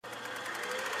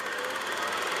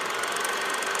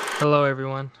Hello,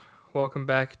 everyone. Welcome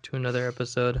back to another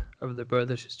episode of the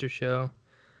Brother Sister Show.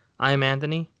 I'm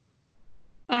Anthony,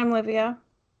 I'm Livia.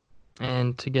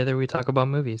 and together we talk about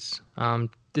movies.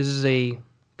 This is a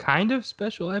kind of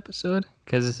special episode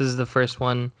because this is the first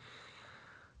one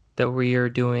that we are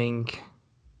doing.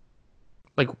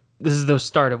 Like, this is the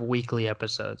start of weekly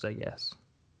episodes, I guess.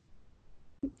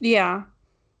 Yeah,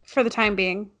 for the time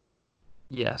being.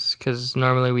 Yes, because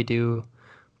normally we do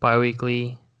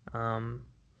bi-weekly. Um,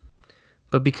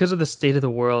 but because of the state of the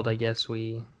world, I guess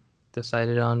we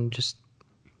decided on just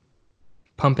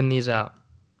pumping these out.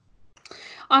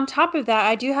 On top of that,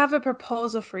 I do have a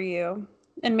proposal for you.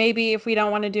 And maybe if we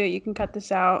don't want to do it, you can cut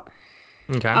this out.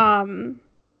 Okay. Um,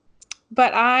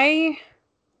 but I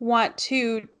want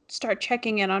to start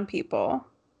checking in on people.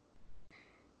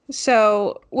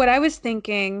 So, what I was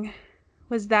thinking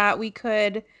was that we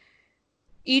could,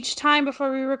 each time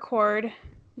before we record,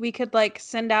 we could like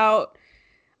send out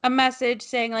a message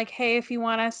saying, like, hey, if you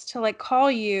want us to like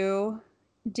call you,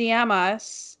 DM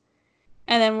us,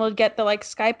 and then we'll get the like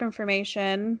Skype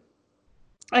information.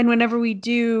 And whenever we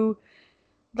do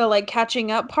the like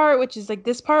catching up part, which is like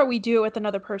this part, we do it with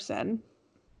another person.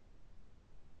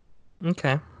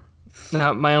 Okay.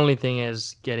 Now, my only thing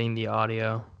is getting the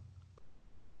audio.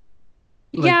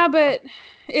 Like, Yeah, but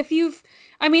if you've,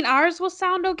 I mean, ours will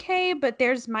sound okay, but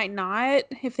theirs might not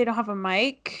if they don't have a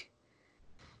mic.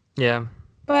 yeah,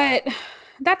 But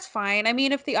that's fine. I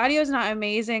mean, if the audio is not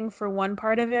amazing for one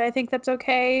part of it, I think that's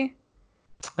okay.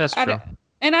 that's I don't, true.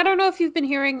 and I don't know if you've been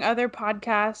hearing other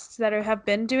podcasts that have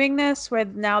been doing this, where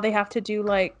now they have to do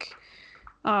like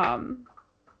um,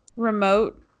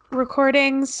 remote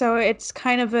recordings, so it's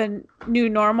kind of a new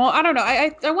normal. I don't know.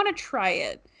 I want to try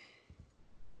it.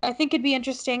 I think it'd be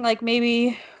interesting. Like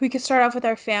maybe we could start off with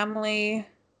our family.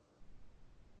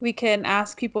 We can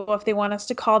ask people if they want us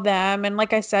to call them, and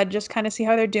like I said, just kind of see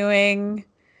how they're doing.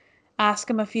 Ask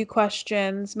them a few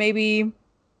questions. Maybe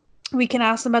we can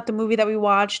ask them about the movie that we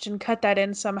watched and cut that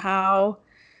in somehow.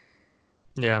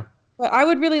 Yeah. But I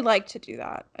would really like to do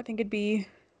that. I think it'd be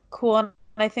cool, and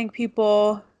I think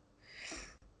people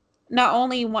not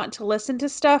only want to listen to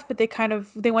stuff, but they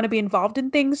want to be involved in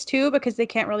things too because they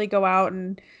can't really go out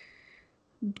and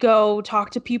go talk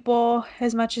to people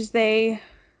as much as they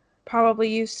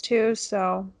probably used to.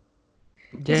 So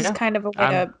this is Yeah. kind of a way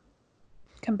I'm to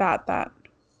combat that.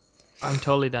 I'm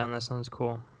totally down. That sounds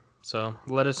cool. So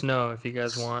let us know if you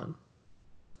guys want.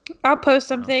 I'll post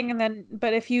Oh. something and then,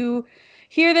 but if you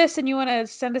hear this and you want to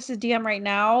send us a DM right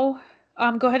now,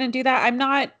 go ahead and do that. I'm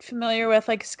not familiar with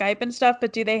like Skype and stuff,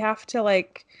 but do they have to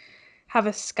like have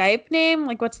a Skype name?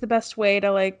 Like, what's the best way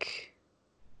to like,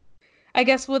 I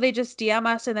guess, will they just DM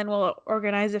us and then we'll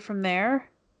organize it from there?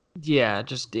 Yeah,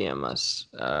 just DM us.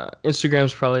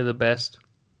 Instagram's probably the best.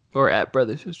 Or at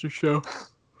Brother Sister Show.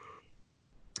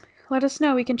 Let us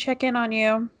know. We can check in on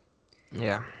you,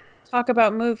 Yeah. talk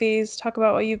about movies, talk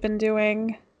about what you've been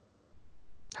doing.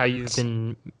 How you've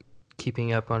been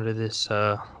keeping up under this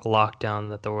lockdown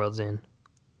that the world's in.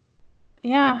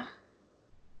 Yeah.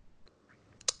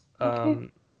 Okay.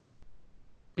 Um,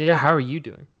 yeah, how are you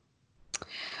doing?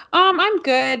 I'm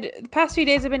good. The past few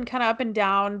days have been kind of up and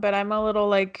down, but I'm a little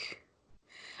like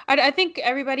I think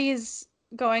everybody's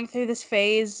going through this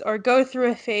phase or go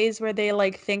through a phase where they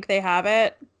like think they have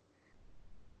it,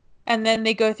 and then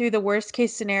they go through the worst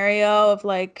case scenario of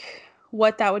like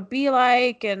what that would be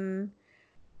like, and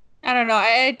I don't know.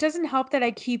 It doesn't help that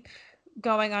I keep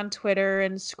going on Twitter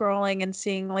and scrolling and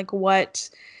seeing like what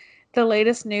the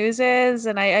latest news is.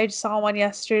 And I saw one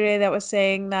yesterday that was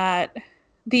saying that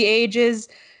the ages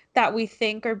that we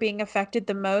think are being affected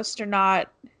the most are not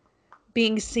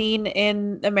being seen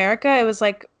in America. It was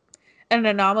like an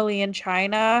anomaly in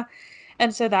China.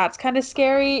 And so that's kind of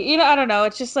scary. I don't know.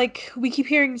 It's just like we keep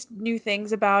hearing new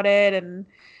things about it, and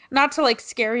not to like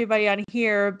scare everybody on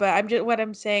here, but I'm just what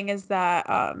I'm saying is that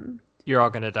You're all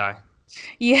gonna die.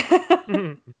 yeah.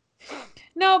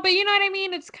 No, but you know what I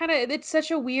mean? It's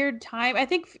such a weird time. I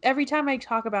think every time I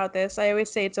talk about this, I always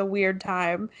say it's a weird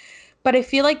time. But I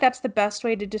feel like that's the best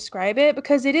way to describe it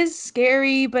because it is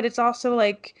scary, but it's also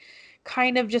like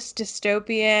kind of just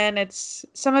dystopian. It's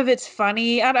some of it's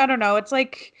funny. I don't know. It's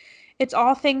like it's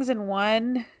all things in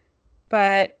one,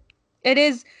 but it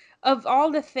is of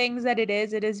all the things that it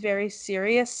is very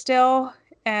serious still.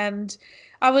 And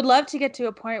I would love to get to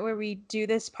a point where we do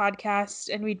this podcast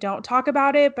and we don't talk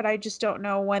about it, but I just don't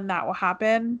know when that will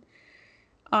happen.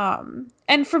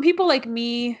 And for people like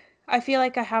me, I feel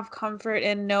like I have comfort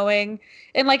in knowing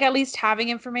and like at least having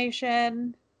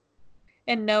information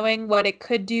and knowing what it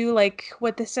could do, like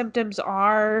what the symptoms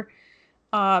are.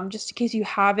 just in case you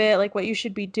have it, like what you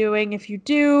should be doing if you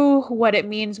do, what it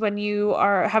means when you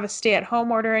are have a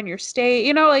stay-at-home order in your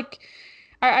state. Like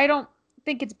I don't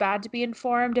think it's bad to be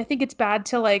informed. I think it's bad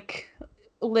to like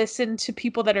listen to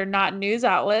people that are not news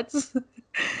outlets,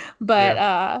 but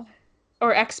Yeah.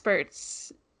 or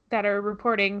experts that are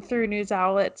reporting through news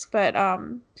outlets. But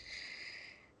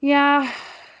yeah,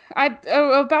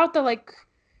 about the like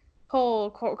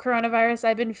whole coronavirus,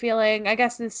 I've been feeling, I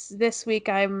guess this week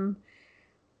I'm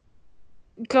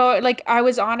go like I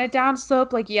was on a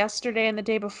downslope like yesterday and the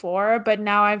day before, but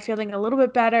now I'm feeling a little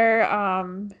bit better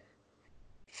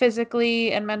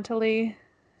physically and mentally.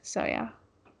 So yeah.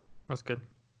 That's good.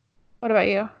 What about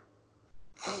you?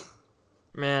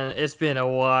 Man, it's been a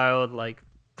wild like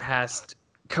past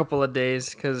couple of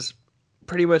days because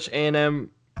pretty much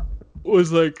A&M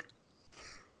was like,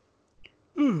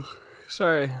 "Ooh,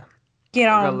 sorry, Get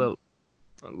I got on. a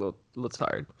little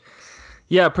tired."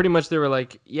 Yeah, pretty much they were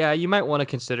like, yeah, you might want to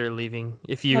consider leaving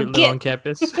if No, you live get. on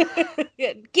campus.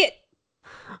 Get.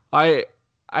 I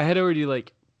I had already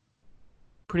like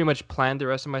pretty much planned the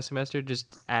rest of my semester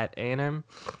just at A&M,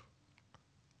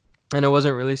 and I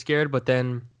wasn't really scared. But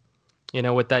then,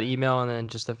 with that email and then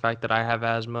just the fact that I have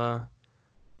asthma,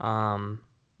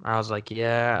 I was like,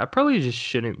 yeah, I probably just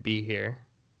shouldn't be here.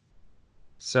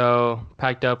 So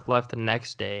packed up, left the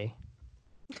next day,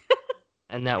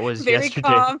 and that was Very yesterday.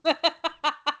 calm.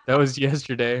 That was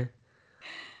yesterday.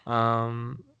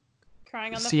 Um,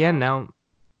 Crying on the so yeah, phone.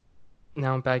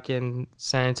 now I'm back in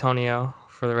San Antonio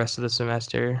for the rest of the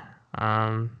semester.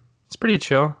 It's pretty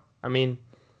chill. I mean,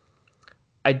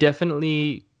 I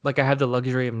definitely like I have the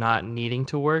luxury of not needing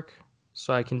to work,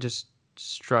 so I can just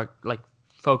struck like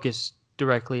focus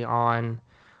directly on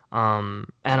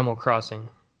Animal Crossing.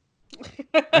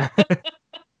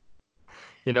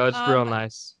 It's real Um,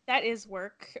 nice. that is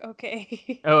work.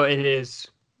 Okay. Oh, it is.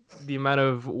 The amount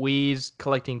of weeds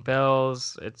collecting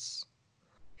bells, it's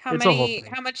a whole thing.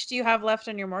 How much do you have left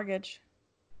on your mortgage?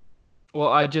 Well,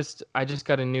 I just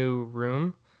got a new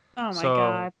room, Oh my so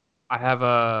God. I have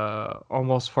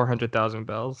almost 400,000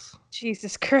 bells.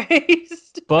 Jesus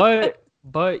Christ.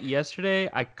 But yesterday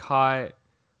I caught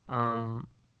um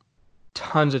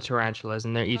tons of tarantulas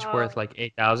and they're each worth Oh, like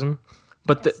 8,000.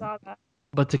 But I the saw that.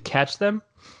 but to catch them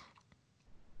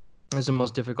is the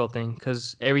most difficult thing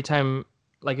because every time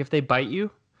like if they bite you,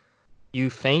 you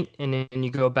faint and then you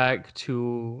go back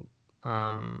to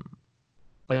um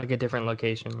like a different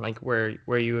location, like where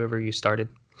you ever you started.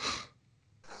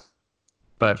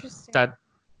 But Interesting. that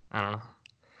I don't know.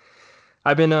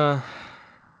 I've been I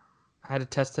had a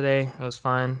test today. It was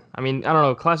fine. I mean, I don't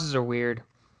know. Classes are weird,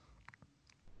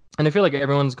 and I feel like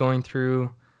everyone's going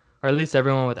through, or at least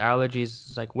everyone with allergies,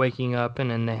 is like waking up and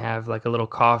then they have like a little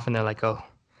cough and they're like, oh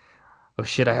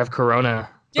shit, I have corona.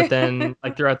 But then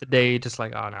like throughout the day, just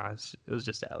like, oh no, it was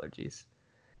just allergies.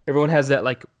 Everyone has that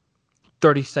like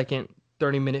 30-second,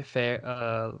 30-minute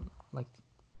like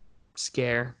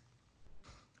scare.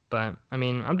 But I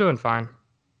mean, I'm doing fine.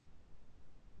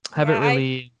 Yeah, Haven't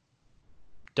really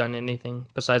done anything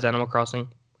besides Animal Crossing,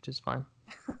 which is fine.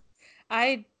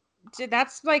 I did,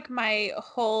 that's like my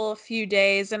whole few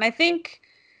days. And I think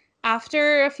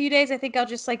after a few days, I think I'll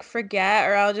just like forget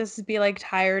or I'll just be like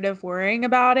tired of worrying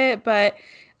about it. But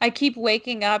I keep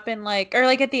waking up and like, or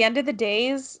like at the end of the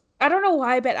days, I don't know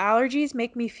why, but allergies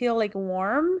make me feel like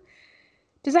warm.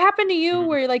 Does it happen to you Mhm.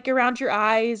 where like around your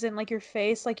eyes and like your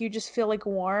face, like you just feel like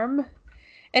warm?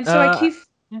 And so Uh,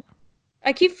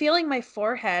 I keep feeling my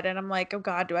forehead and I'm like, oh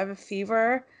God, do I have a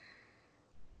fever?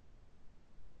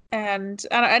 And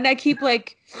I keep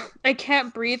like I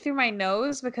can't breathe through my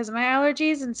nose because of my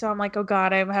allergies, and so I'm like, oh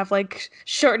God, I have like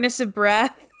shortness of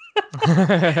breath.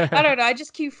 I don't know. I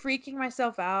just keep freaking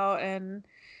myself out, and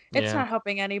it's yeah, not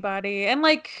helping anybody. And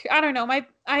like, I don't know, my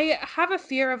I have a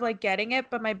fear of like getting it,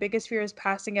 but my biggest fear is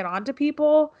passing it on to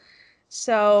people.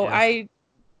 So yeah,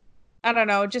 I don't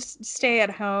know, just stay at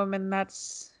home, and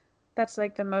that's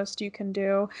like the most you can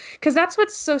do. Because that's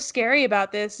what's so scary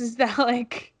about this is that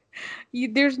like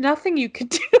there's nothing you could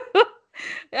do.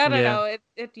 I don't yeah. know.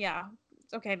 Yeah.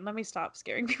 Okay, let me stop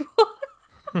scaring people.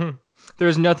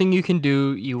 There's nothing you can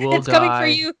do. You will It's coming for die.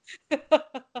 you.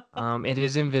 It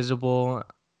is invisible,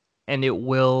 and it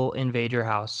will invade your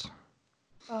house.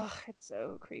 Oh, it's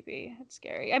so creepy. It's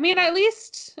scary. I mean, at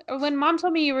least when mom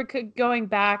told me you were going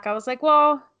back, I was like,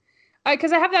 well,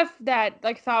 because I have that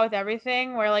like thought with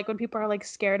everything where like when people are like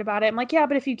scared about it, I'm like, yeah,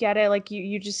 but if you get it, like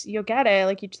you'll get it.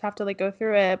 Like you just have to like go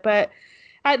through it. But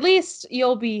at least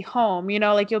you'll be home,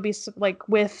 like you'll be like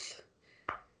with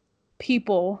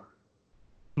people.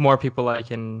 More people I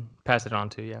can pass it on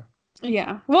to. Yeah,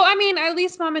 Yeah. Well, I mean, at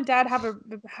least mom and dad have a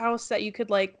house that you could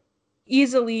like.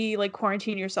 easily like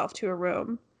quarantine yourself to a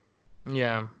room.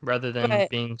 Yeah, rather than But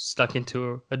being stuck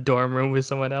into a dorm room with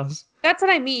someone else. that's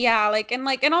what I mean. Yeah,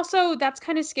 and also that's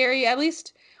kind of scary. At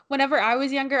least whenever I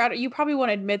was younger, you probably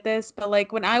won't admit this, but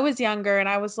like when I was younger and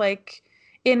I was like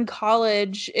in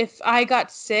college, if I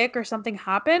got sick or something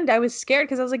happened, I was scared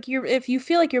because I was like, you're if you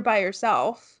feel like you're by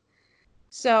yourself.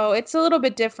 So it's a little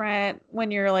bit different when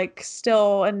you're like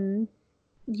still and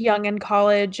young in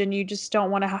college and you just don't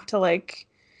want to have to like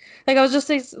I was just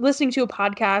like, listening to a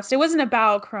podcast. It wasn't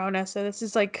about Corona, so this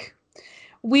is like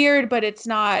weird, but it's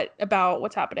not about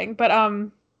what's happening. But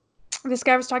this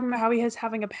guy was talking about how he is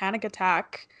having a panic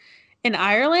attack in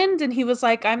Ireland, and he was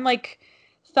like, I'm like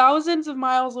thousands of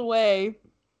miles away,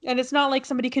 and it's not like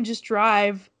somebody can just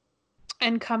drive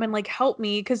and come and like help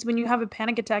me because when you have a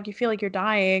panic attack, you feel like you're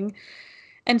dying.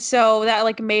 And so that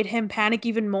like made him panic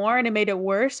even more and it made it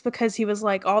worse because he was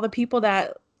like, all the people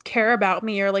that care about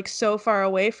me are like so far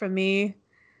away from me.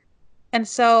 And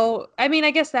so, I mean,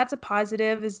 I guess that's a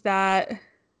positive is that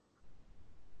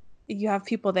you have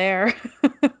people there.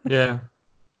 Yeah.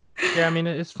 Yeah, I mean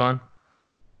it's fun.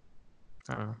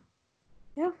 I don't know.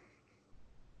 Yeah.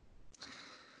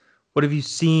 What have you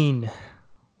seen?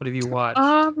 What have you watched?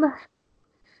 Um,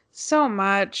 so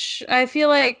much. I feel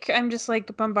like I'm just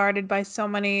like bombarded by so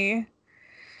many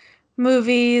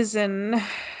movies and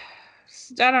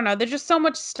I don't know. There's just so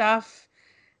much stuff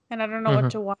and I don't know what Hmm.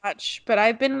 to watch. But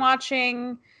I've been like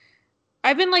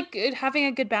having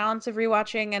a good balance of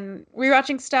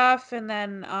rewatching stuff and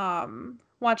then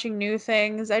watching new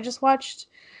things. I just watched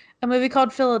a movie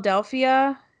called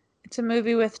Philadelphia. It's a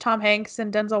movie with Tom Hanks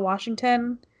and Denzel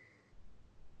Washington.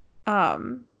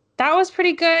 Um that was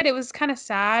pretty good. It was kind of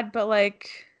sad, but like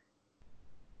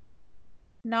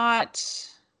not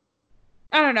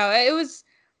I don't know.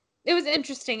 It was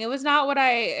interesting. It was not what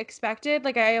I expected.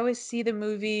 Like I always see the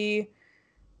movie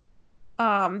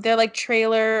they're like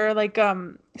trailer like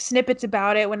snippets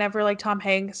about it whenever like Tom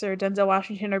Hanks or Denzel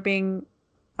Washington are being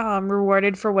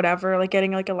rewarded for whatever, like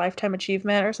getting like a lifetime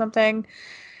achievement or something.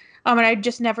 And I'd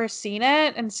just never seen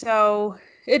it. And so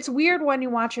it's weird when you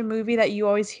watch a movie that you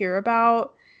always hear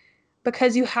about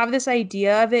because you have this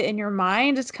idea of it in your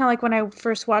mind. It's kind of like when I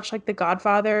first watched like The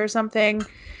Godfather or something,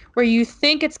 where you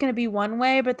think it's going to be one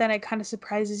way, but then it kind of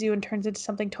surprises you and turns into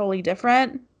something totally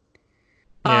different.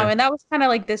 Yeah. And that was kind of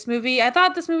like this movie. I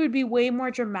thought this movie would be way more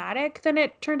dramatic than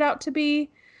it turned out to be.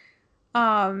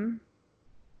 Um,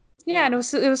 yeah, and it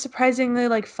was surprisingly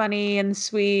like funny and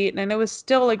sweet, and it was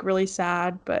still like really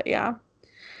sad, but yeah,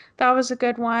 that was a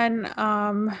good one.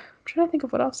 I'm trying to think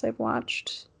of what else I've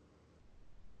watched.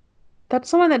 That's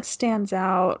the one that stands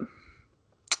out.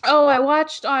 Oh, I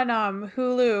watched on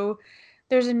Hulu.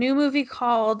 There's a new movie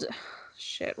called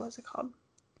shit, what's it called?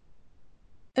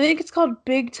 I think it's called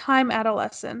Big Time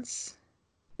Adolescence.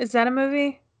 Is that a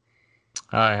movie?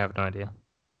 I have no idea.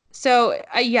 So,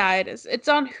 yeah, it is. It's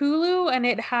on Hulu and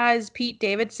it has Pete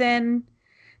Davidson.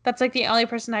 That's like the only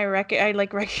person I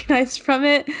like recognize from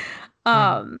it. Hmm.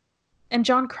 Um, and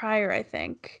John Cryer, I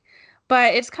think.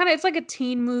 But it's like a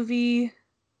teen movie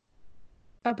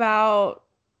about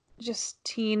just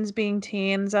teens being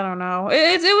teens. I don't know.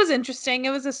 It was interesting. It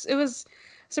was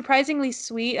surprisingly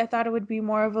sweet. I thought it would be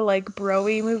more of a like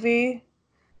bro-y movie.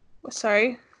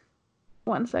 Sorry,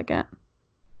 one second.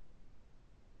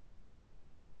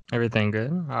 Everything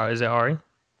good? Is it Ari?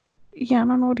 Yeah, I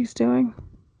don't know what he's doing.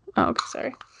 Oh, okay,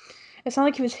 sorry. It sounded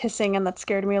like he was hissing, and that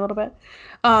scared me a little bit.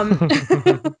 Um,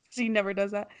 he never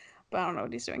does that, but I don't know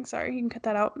what he's doing. Sorry, you can cut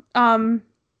that out.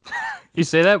 You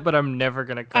say that, but I'm never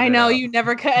gonna cut I it know out. you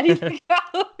never cut anything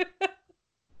out.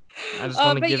 I just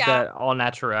want to But give yeah, that all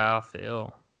natural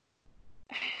feel.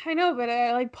 I know, but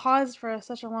I like paused for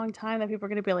such a long time that people are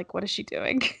gonna be like, "What is she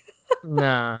doing?"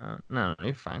 No, no,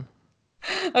 you're fine.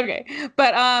 Okay,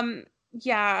 but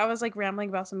yeah, I was like rambling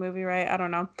about some movie, right? I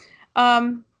don't know.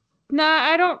 Um, nah,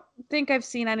 I don't think I've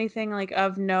seen anything like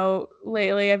of note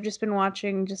lately. I've just been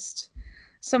watching just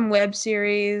some web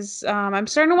series. I'm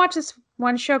starting to watch this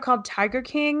one show called Tiger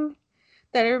King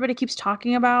that everybody keeps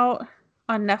talking about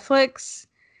on Netflix.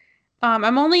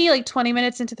 I'm only like 20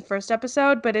 minutes into the first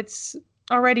episode, but it's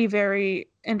already very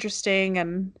interesting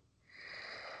and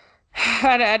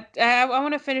I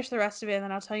want to finish the rest of it and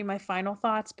then I'll tell you my final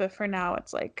thoughts. But for now,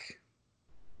 it's like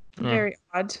Yeah. very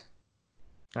odd.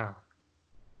 Oh.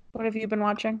 What have you been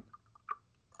watching?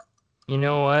 You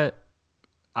know what?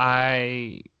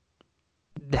 I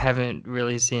haven't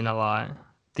really seen a lot.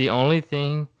 The only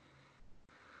thing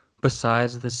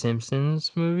besides the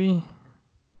Simpsons movie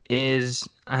is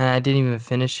I didn't even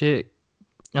finish it.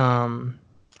 Um,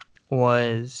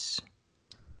 was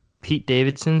Pete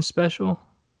Davidson's special.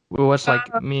 We watched like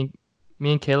Uh, me.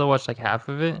 Me and Kayla watched like half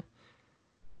of it.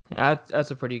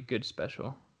 That's a pretty good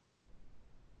special.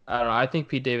 I don't know. I think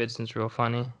Pete Davidson's real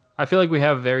funny. I feel like we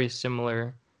have very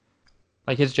similar,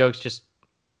 like his jokes just,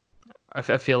 I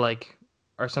feel like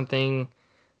are something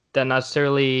that not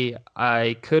necessarily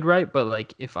I could write, but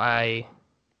like I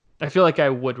feel like I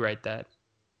would write that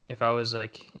if I was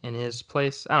like in his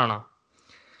place. I don't know.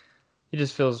 He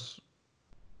just feels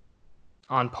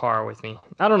on par with me.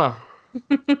 I don't know.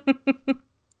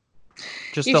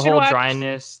 Just You the should whole watch.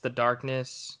 dryness, the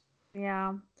darkness.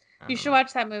 Yeah. I You don't should know.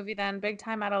 watch that movie then, Big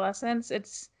Time Adolescence.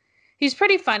 He's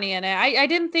pretty funny in it. I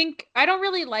didn't think I don't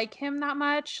really like him that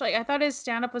much. Like I thought his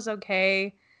stand-up was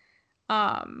okay.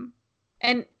 Um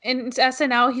and in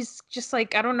SNL he's just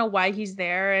like I don't know why he's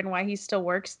there and why he still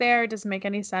works there. It doesn't make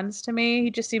any sense to me. He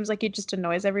just seems like he just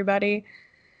annoys everybody.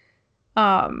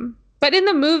 But in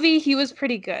the movie he was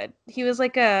pretty good. He was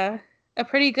like a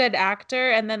pretty good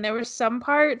actor and then there were some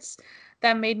parts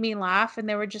that made me laugh and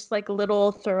they were just like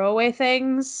little throwaway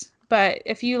things. But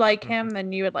if you like him, Mhm.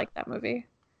 then you would like that movie.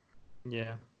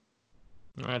 Yeah,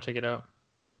 I'm gonna check it out.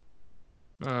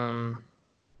 Um,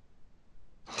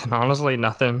 honestly,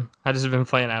 nothing. I just been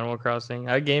playing Animal Crossing.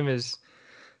 That game is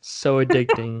so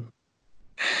addicting.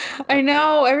 I Like,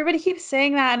 know everybody keeps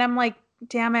saying that, and I'm like,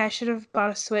 damn it, I should have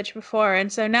bought a Switch before.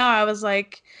 And so now I was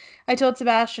like, I told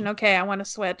Sebastian, okay, I want a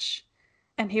Switch.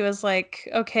 And he was like,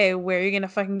 okay, where are you gonna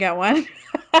fucking get one?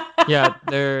 yeah,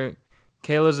 they're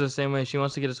Kayla's the same way. She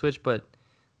wants to get a Switch, but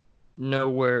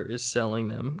nowhere is selling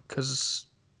them because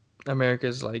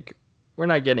America's like, we're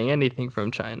not getting anything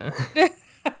from China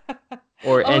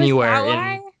or Oh, is anywhere that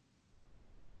in. why?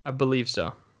 I believe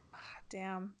so.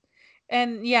 Damn.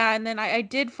 And yeah, and then I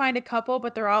did find a couple,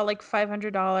 but they're all like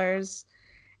 $500.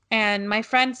 And my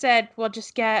friend said, well,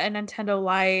 just get a Nintendo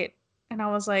Lite. And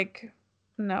I was like,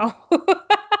 no.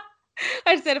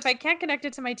 I said, if I can't connect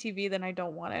it to my TV, then I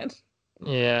don't want it.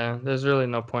 Yeah, there's really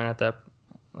no point at that.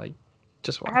 Like,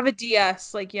 just I why? have a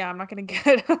DS. Like, yeah, I'm not gonna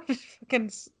get a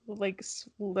fucking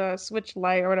the Switch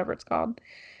Lite or whatever it's called.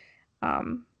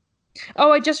 Um,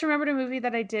 oh, I just remembered a movie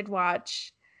that I did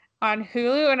watch on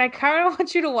Hulu, and I kind of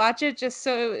want you to watch it just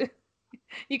so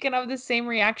you can have the same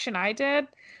reaction I did.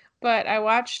 But I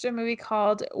watched a movie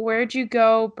called Where'd You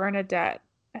Go, Bernadette?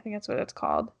 I think that's what it's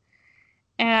called.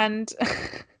 And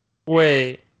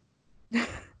Wait,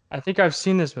 I think I've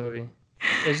seen this movie.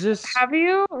 Is this have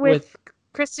you with? with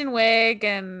Kristen Wiig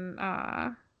and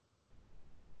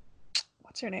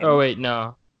what's her Oh name? wait,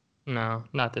 no, no,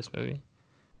 not this movie.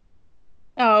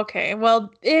 Oh, okay.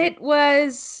 Well, it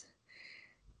was.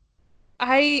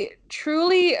 I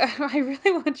truly, I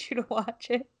really want you to watch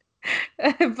it,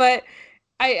 but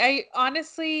I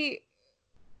honestly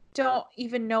don't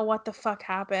even know what the fuck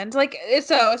happened. Like,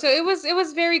 so it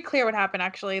was very clear what happened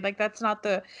actually. Like, that's not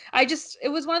the. I just it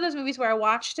was one of those movies where I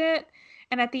watched it,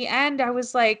 and at the end I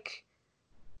was like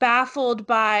baffled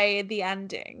by the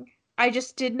ending. I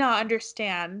just did not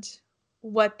understand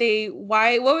where they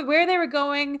were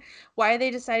going, why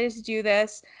they decided to do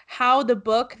this, how the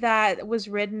book that was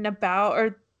written about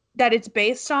or that it's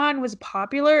based on was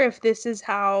popular, if this is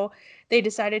how they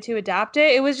decided to adapt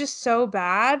it. It was just so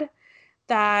bad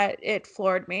that it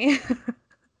floored me.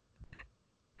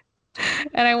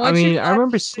 And I I want you to mean,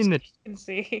 watch it just so you can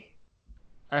see.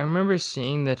 I remember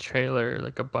seeing the trailer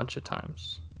like a bunch of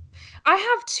times. I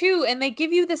have two, and they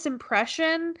give you this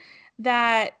impression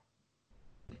that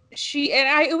she and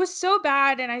I it was so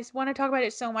bad and I want to talk about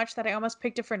it so much that I almost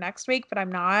picked it for next week, but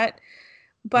I'm not.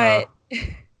 Uh, But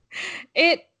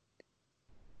it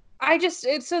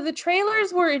so the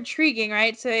trailers were intriguing,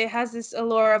 right? So it has this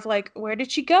allure of like, where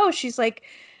did she go? She's like,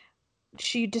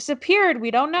 she disappeared.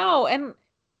 We don't know. And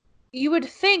you would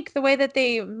think the way that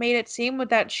they made it seem with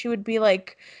that she would be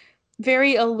like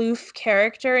very aloof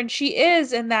character, and she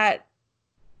is in that.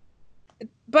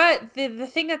 But the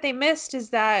thing that they missed is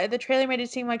that the trailer made it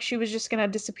seem like she was just gonna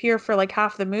disappear for like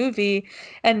half the movie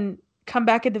and come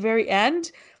back at the very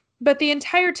end. But the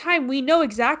entire time we know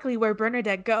exactly where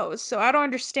Bernadette goes. So I don't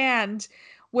understand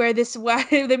where this why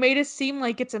they made it seem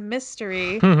like it's a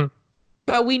mystery.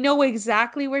 But we know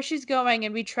exactly where she's going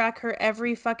and we track her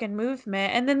every fucking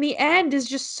movement. And then the end is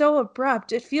just so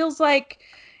abrupt. It feels like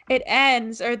it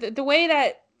ends, or the way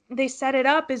that they set it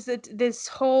up is that this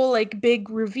whole like big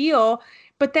reveal,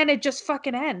 but then it just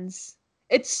fucking ends.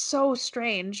 It's so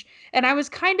strange. And I was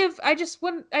kind of, I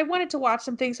wanted to watch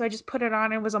something, so I just put it on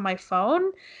and it was on my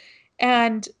phone.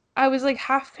 And I was like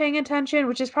half paying attention,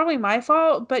 which is probably my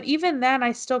fault. But even then,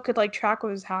 I still could like track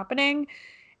what was happening.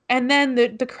 And then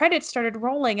the credits started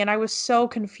rolling and I was so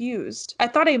confused. I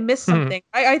thought I missed something.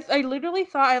 I literally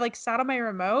thought I like sat on my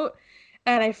remote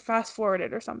and I fast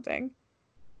forwarded or something.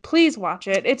 Please watch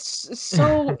it. It's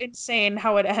so insane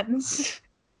how it ends.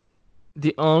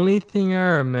 The only thing I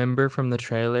remember from the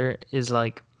trailer is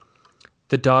like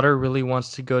the daughter really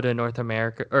wants to go to North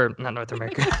America, or not North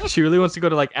America. She really wants to go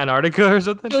to like Antarctica or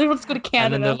something. Really wants to go to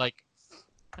And then they're Canada. like,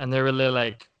 and they're really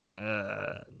like,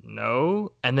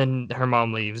 no. And then her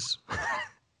mom leaves.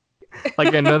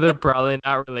 Like another probably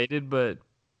not related, but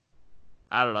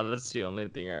I don't know. That's the only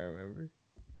thing I remember.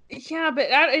 Yeah, but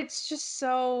it's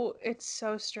so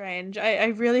strange. I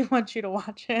really want you to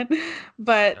watch it.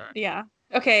 But All right. yeah.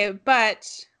 Okay,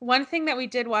 but one thing that we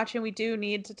did watch and we do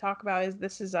need to talk about is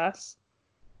This Is Us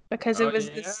because it Oh was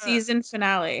the yeah, season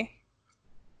finale.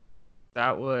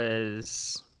 that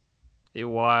was a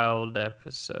wild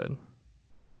episode.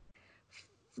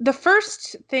 The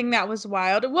first thing that was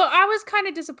wild. Well, I was kind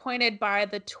of disappointed by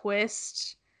the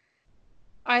twist.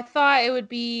 I thought it would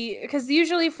be because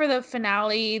usually for the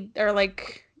finale or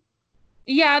like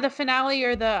yeah, the finale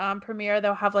or the premiere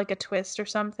they'll have like a twist or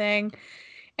something.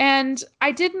 And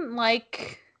I didn't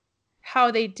like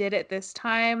how they did it this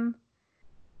time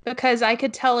because I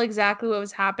could tell exactly what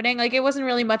was happening. Like it wasn't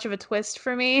really much of a twist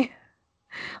for me.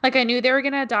 Like I knew they were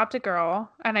going to adopt a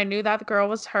girl and I knew that the girl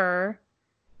was her.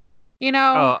 You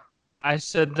know, Oh, I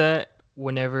said that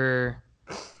whenever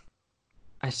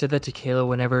I said that to Kayla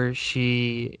whenever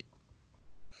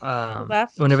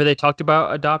left. whenever they talked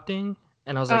about adopting,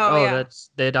 and I was like, Oh oh, yeah. that's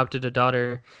they adopted a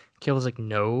daughter. Kayla's like,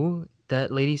 no,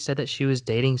 that lady said that she was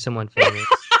dating someone famous.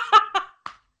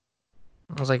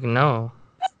 I was like, no.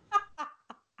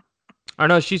 Or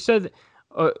no, she said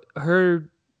her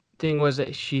thing was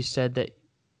that she said that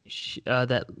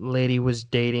that lady was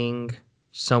dating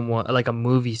someone like a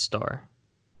movie star,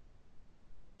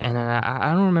 and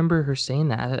I don't remember her saying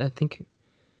that. I think.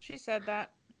 She said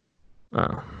that. Oh,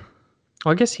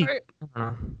 well, I guess he. Or I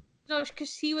don't know. no,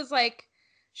 because he was like,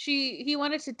 he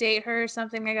wanted to date her or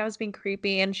something. Like I was being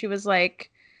creepy, and she was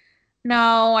like,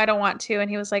 "No, I don't want to."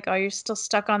 And he was like, "Oh, you're still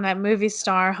stuck on that movie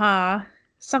star, huh?"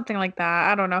 Something like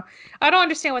that. I don't know. I don't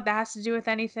understand what that has to do with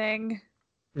anything.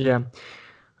 Yeah,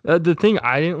 the thing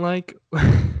I didn't like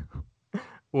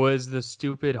was the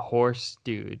stupid horse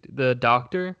dude, the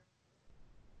doctor.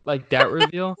 Like that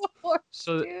reveal. Horse,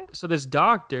 So dude. so this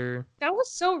doctor That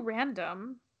was so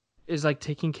random. is like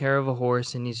taking care of a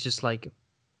horse, and he's just like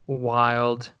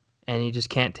wild, and he just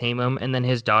can't tame him. And then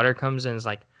his daughter comes and is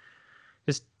like,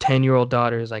 his 10-year-old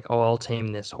daughter is like, oh, I'll tame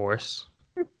this horse.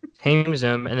 Tames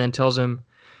him, and then tells him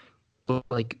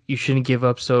like, you shouldn't give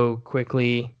up so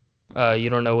quickly. You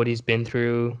don't know what he's been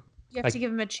through. You have Like, to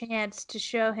give him a chance to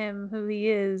show him who he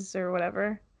is or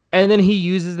whatever. and then he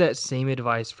uses that same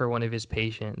advice for one of his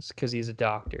patients because he's a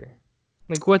doctor.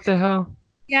 Like, what the hell?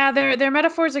 Yeah, their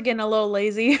metaphors are getting a little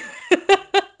lazy.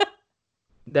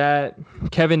 That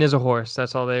Kevin is a horse.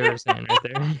 That's all they were saying right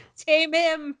there. Tame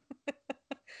him. Put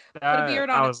a That beard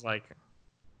on I him. was like,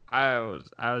 I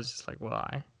was just like,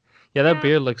 why? Yeah, that Yeah.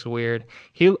 beard looks weird.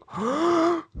 He, you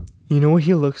know what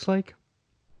he looks like?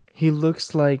 He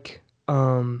looks like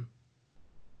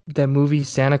that movie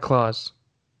Santa Claus.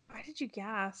 Why did you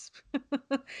gasp? He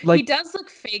Like, does look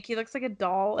fake. He looks like a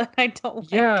doll, and I don't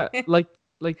like yeah, it.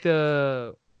 like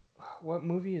the what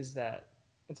movie is that?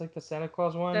 It's like the Santa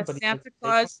Claus one, The but he's like Santa fake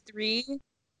one. Claus 3,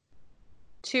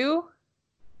 2, where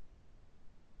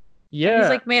he's Yeah,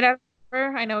 like made out of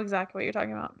paper. I know exactly what you're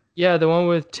talking about. yeah, the one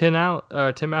with Tim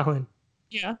Allen.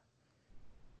 Yeah.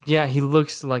 Yeah, he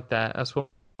looks like that. That's what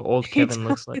old He Kevin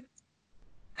looks like.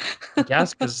 does. I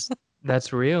guess because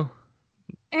that's real.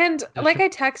 And That like should.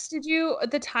 I texted you,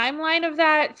 the timeline of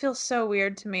that feels so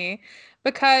weird to me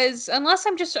because unless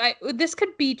this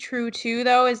could be true too,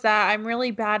 though, is that I'm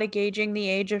really bad at gauging the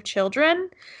age of children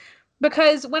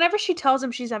because whenever she tells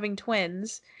him she's having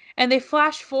twins and they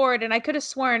flash forward, and I could have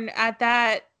sworn at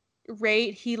that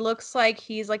rate, he looks like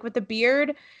he's like with the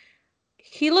beard,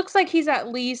 he looks like he's at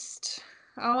least,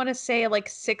 I want to say like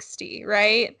 60,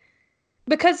 right?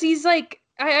 Because he's like,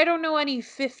 I don't know any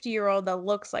 50-year-old that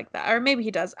looks like that. Or maybe he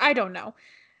does. I don't know.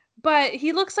 But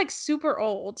he looks like super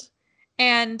old.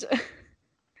 And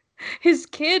his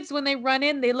kids, when they run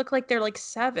in, they look like they're like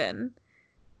 7.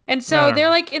 And I so don't they're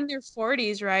know. like in their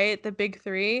 40s, right? The big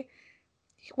three.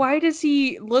 Why does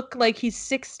he look like he's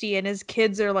 60 and his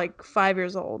kids are like 5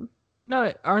 years old?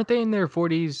 No, aren't they in their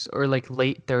 40s or like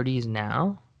late 30s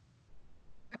now?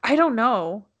 I don't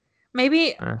know.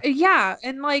 Maybe, Uh, yeah.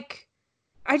 And like,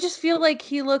 I just feel like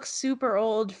he looks super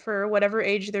old for whatever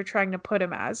age they're trying to put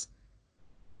him as.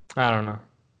 I don't know.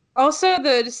 Also,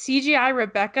 the CGI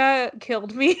Rebecca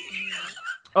killed me.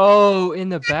 Oh, in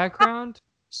the background,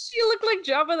 She looked like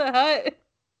Jabba the Hutt.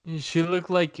 she looked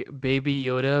like Baby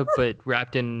Yoda, but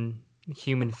wrapped in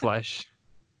human flesh.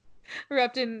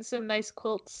 wrapped in some nice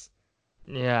quilts.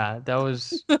 Yeah, that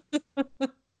was.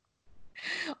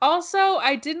 Also,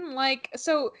 I didn't like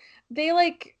so they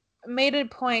like made a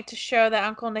point to show that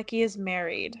Uncle Nicky is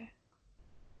married.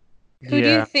 Who do you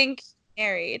Yeah, think he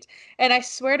married? And I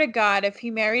swear to God, if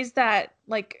he marries that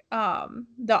like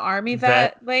the army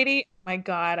vet. vet lady, my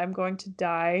God, I'm going to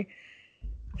die.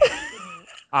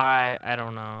 I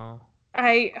don't know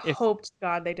I if hope to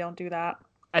God they don't do that.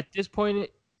 at this point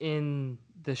in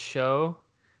the show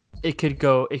it could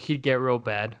get real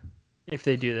bad if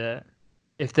they do that.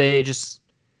 If they just,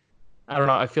 I don't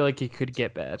know, I feel like it could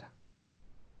get bad.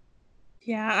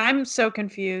 Yeah, I'm so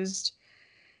confused.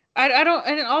 I don't,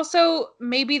 and also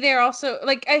maybe they're also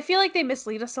like I feel like they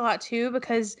mislead us a lot too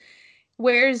because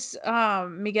where's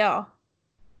Miguel?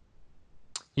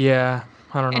 Yeah,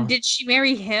 I don't And know. did she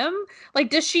marry him? Like,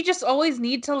 does she just always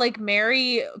need to like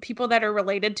marry people that are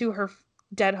related to her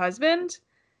dead husband?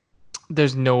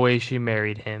 There's no way she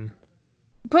married him.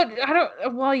 But I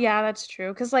don't. Well, yeah, that's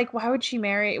true. Because like, why would she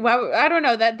marry? Well, I don't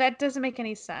know. That doesn't make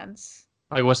any sense.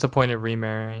 Like, what's the point of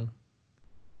remarrying?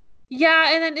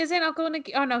 Yeah, and then isn't Uncle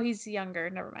Nick? Oh no, he's younger.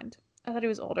 Never mind. I thought he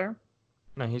was older.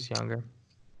 No, he's younger.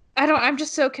 I don't. I'm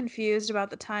just so confused about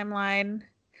the timeline.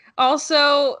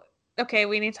 Also, okay,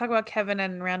 we need to talk about Kevin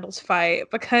and Randall's fight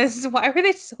because why were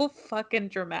they so fucking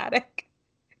dramatic?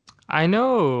 I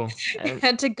know. And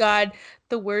And to God,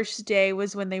 the worst day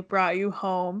was when they brought you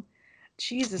home.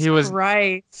 Jesus he was,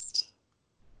 Christ.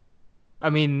 I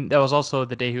mean, that was also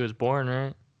the day he was born,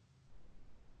 right?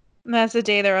 And that's the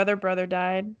day their other brother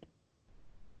died.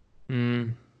 Hmm.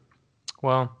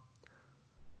 Well,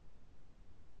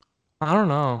 I don't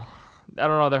know. I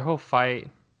don't know. Their whole fight.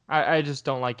 I just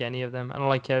don't like any of them. I don't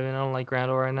like Kevin. I don't like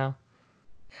Randall right now.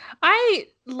 I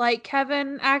like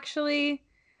Kevin, actually.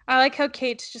 I like how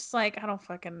Kate's just like, I don't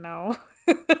fucking know.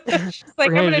 She's We're like,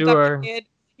 I'm gonna gonna do adopt a our. kid.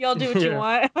 Y'all do what you Yeah.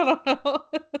 want. I don't know.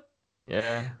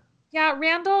 Yeah. Yeah,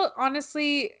 Randall,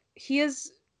 honestly, he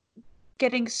is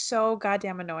getting so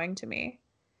goddamn annoying to me.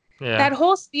 Yeah. That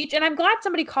whole speech, and I'm glad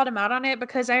somebody called him out on it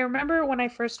because I remember when I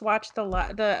first watched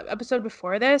the episode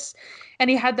before this, and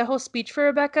he had the whole speech for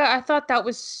Rebecca. I thought that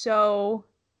was so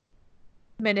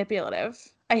manipulative.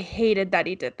 I hated that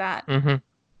he did that. Hmm.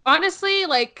 Honestly,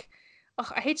 like,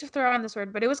 ugh, I hate to throw on this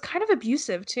word, but it was kind of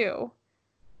abusive too.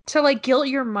 To like guilt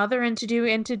your mother into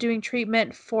doing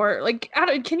treatment for like,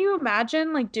 can you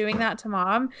imagine like doing that to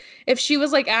mom if she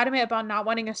was like adamant about not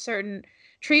wanting a certain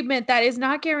treatment that is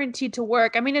not guaranteed to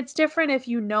work? I mean, it's different if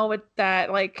you know it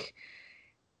that like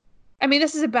I mean,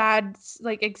 this is a bad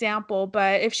like example,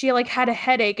 but if she like had a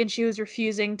headache and she was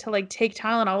refusing to like take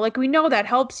Tylenol, like we know that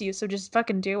helps you, so just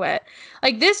fucking do it.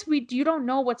 Like this, we you don't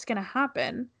know what's gonna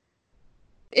happen.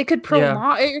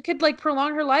 Yeah. It could like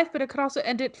prolong her life, but it could also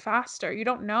end it faster. You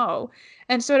don't know.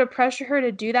 And so to pressure her to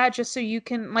do that just so you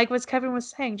can, like what Kevin was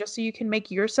saying, just so you can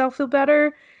make yourself feel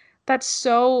better, that's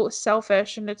so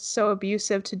selfish and it's so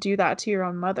abusive to do that to your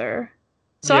own mother.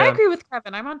 So I Yeah. agree with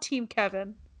Kevin. I'm on team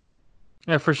Kevin.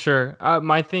 Yeah, for sure.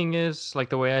 My thing is, like,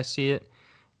 the way I see it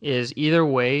is either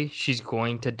way, she's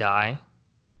going to die.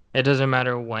 It doesn't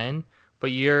matter when,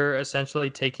 but you're essentially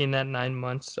taking that 9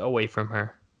 months away from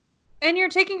her. And you're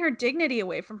taking her dignity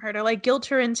away from her to like guilt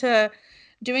her into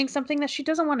doing something that she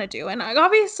doesn't want to do. And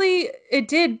obviously it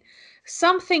did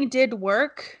something did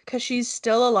work because she's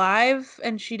still alive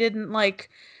and she didn't like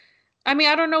I mean,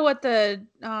 I don't know what the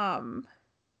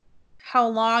how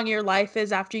long your life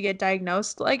is after you get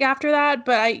diagnosed like after that,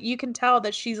 but I you can tell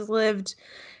that she's lived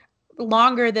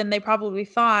longer than they probably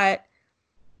thought.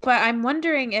 But I'm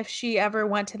wondering if she ever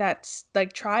went to that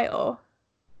like trial.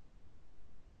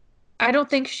 I don't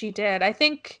think she did. I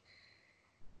think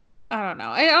I don't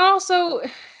know. And also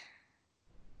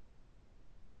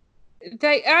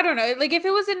I don't know. Like if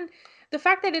it was in the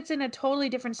fact that it's in a totally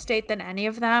different state than any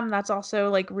of them, that's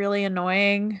also like really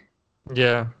annoying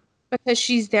Yeah, because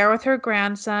she's there with her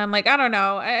grandson. Like I don't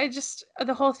know. I just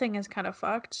the whole thing is kind of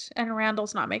fucked and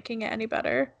Randall's not making it any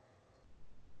better.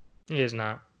 he is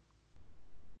not.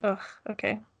 Ugh,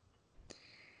 okay.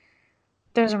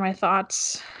 Those are my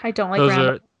thoughts. I don't like Those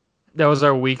Randall. are that was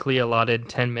our weekly allotted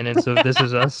 10 minutes of This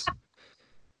Is Us.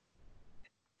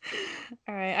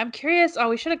 All right. I'm curious. Oh,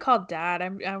 we should have called Dad.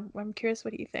 I'm curious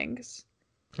what he thinks.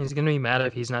 He's gonna be mad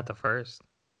if he's not the first.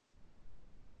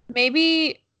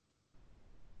 Maybe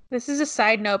this is a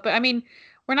side note, but I mean,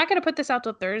 we're not gonna put this out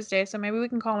till Thursday, so maybe we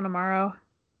can call him tomorrow.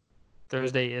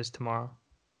 Thursday is tomorrow.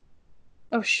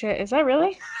 Oh shit, is that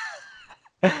really?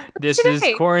 What's This is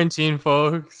today? quarantine,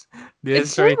 folks. It's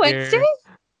This today right Wednesday?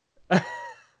 here.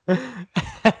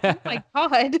 Oh my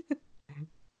God.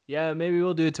 Yeah, maybe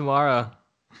we'll do it tomorrow.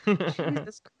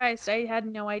 Jesus Christ, I had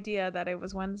no idea that it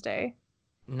was Wednesday.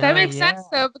 That No, makes yeah. sense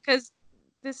though, because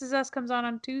This Is Us comes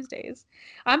on Tuesdays.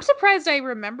 I'm surprised I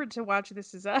remembered to watch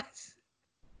This Is Us.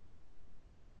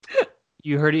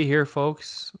 You heard it here,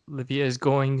 folks. Livia is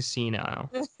going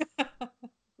senile.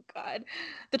 God.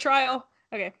 The trial.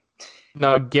 Okay.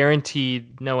 No,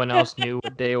 guaranteed no one else knew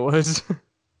what day it was.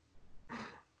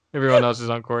 Everyone else is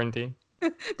on quarantine.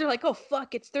 They're like, oh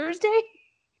fuck, it's Thursday?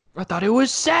 I thought it was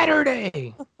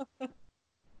Saturday.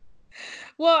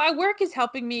 Well, work is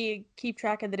helping me keep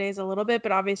track of the days a little bit,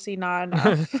 but obviously not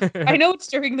enough. I know it's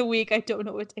during the week. I don't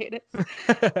know what day it is.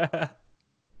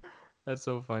 That's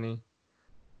so funny.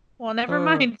 Well, never Uh,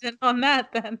 mind then on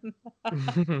that then.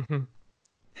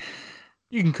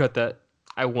 you can cut that.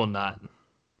 I will not.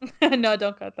 No,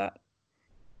 don't cut that.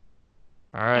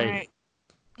 All All right. right.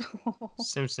 Do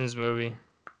Simpsons movie.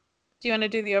 you want to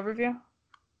do the overview?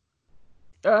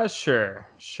 Sure,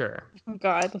 sure. Oh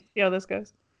God, let's see how this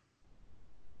goes.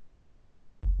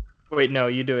 Wait, no,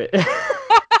 you do it.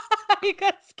 You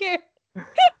got scared.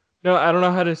 No, I don't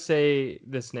know how to say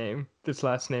this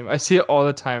last name. I see it all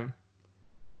the time.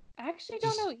 I actually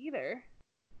don't Just know either.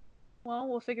 Well,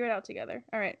 we'll figure it out together.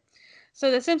 All right. So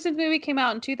the Simpsons movie came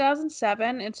out in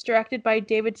 2007. It's directed by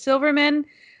David Silverman,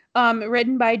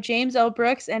 written by James L.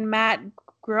 Brooks and Matt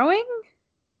Groening.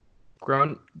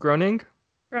 Groening? Groening?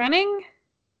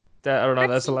 That I don't know. That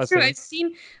That's the seems last true. name. I've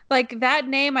seen like that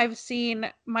name. I've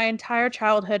seen my entire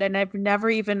childhood, and I've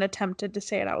never even attempted to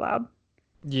say it out loud.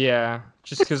 Yeah,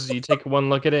 just because you take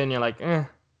one look at it and you're like, Okay.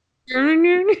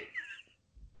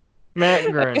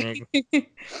 Matt Groening.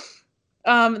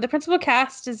 The principal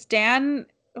cast is Dan.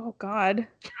 Oh God,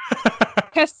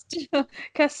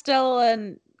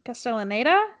 Castellaneta,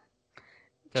 Castellaneta.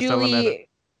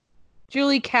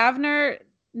 Julie Kavner,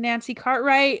 Nancy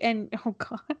Cartwright, and oh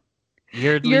God,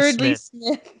 Yeardley Yeardley Smith.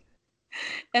 Smith.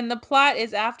 And the plot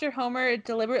is after Homer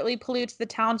deliberately pollutes the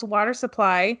town's water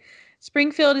supply,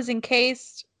 Springfield is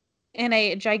encased in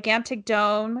a gigantic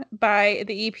dome by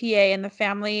the EPA, and the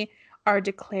family are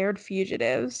declared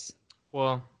fugitives.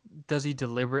 Well, does he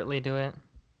deliberately do it?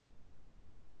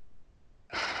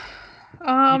 He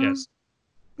Um, does.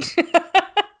 The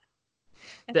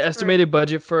it's great. estimated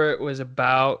budget for it was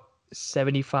about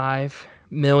 75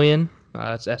 million.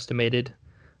 It's estimated,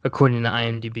 according to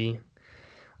IMDb.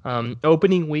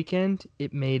 Opening weekend,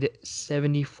 it made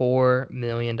 $74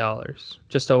 million,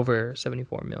 just over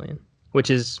 74 million, which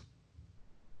is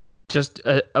just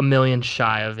a million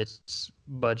shy of its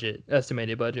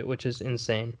estimated budget, which is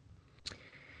insane.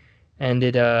 And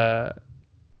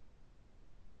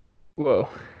whoa.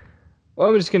 Well,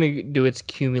 I'm just gonna do its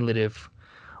cumulative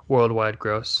worldwide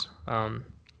gross,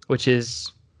 which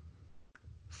is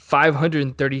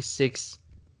 $536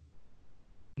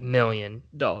 million.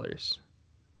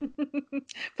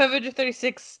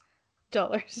 $536.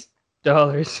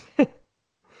 Dollars.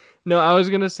 No, I was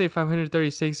gonna say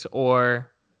 536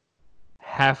 or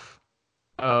half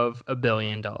of $1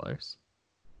 billion.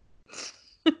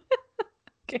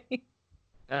 Okay.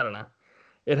 I don't know.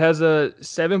 It has a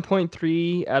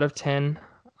 7.3 out of 10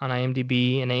 on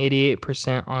IMDb, and an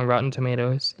 88% on Rotten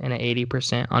Tomatoes, and an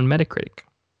 80% on Metacritic.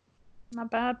 Not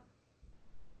bad.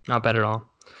 Not bad at all.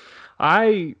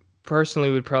 I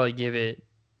personally would probably give it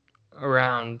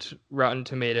around Rotten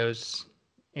Tomatoes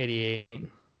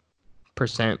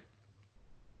 88%.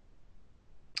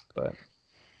 But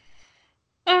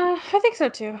I think so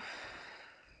too.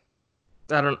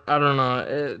 I don't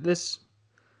know. This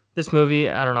movie,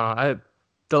 I don't know.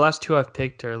 The last two I've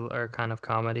picked are kind of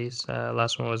comedies.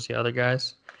 Last one was The Other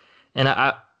Guys. And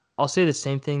I'll say the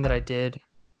same thing that I did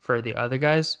for The Other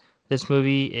Guys. This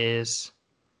movie is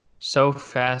so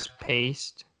fast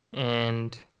paced,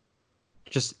 and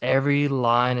just every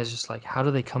line is just like, how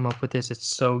do they come up with this? It's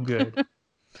so good.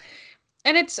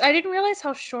 And I didn't realize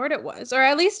how short it was, or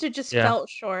at least it just Yeah. felt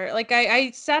short. Like I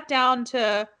sat down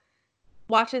to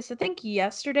watch this, I think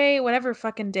yesterday, whatever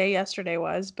fucking day yesterday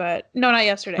was, but no, not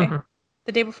yesterday. Hmm.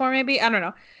 The day before, maybe? I don't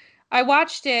know. I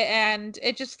watched it and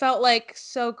it just felt like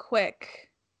so quick.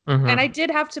 And I Hmm.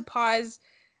 did have to pause.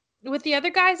 With the other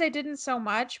guys, I didn't so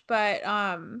much, but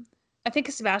I think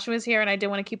Sebastian was here and I did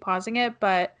want to keep pausing it,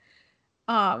 but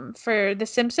for The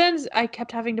Simpsons, I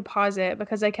kept having to pause it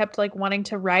because I kept like wanting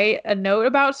to write a note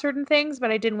about certain things, but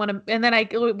I didn't want to, and then I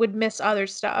would miss other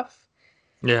stuff.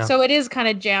 Yeah. So it is kind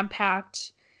of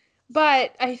jam-packed.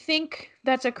 But I think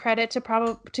that's a credit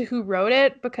to who wrote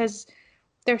it because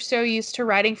they're so used to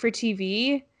writing for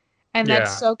TV and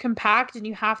that's Yeah. so compact and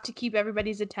you have to keep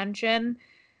everybody's attention.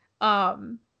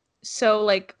 Um, so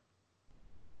like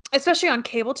especially on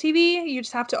cable TV, you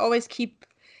just have to always keep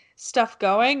stuff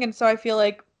going. And so I feel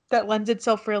like that lends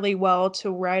itself really well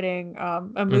to writing a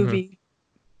Hmm. movie.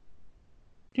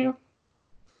 You know,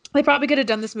 they probably could have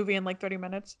done this movie in like 30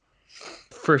 minutes.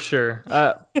 For sure.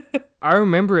 I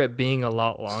remember it being a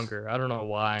lot longer. I don't know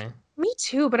why. Me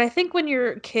too, but I think when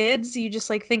you're kids, you just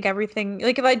like think everything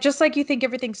like just like you think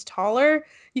everything's taller,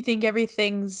 you think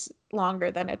everything's longer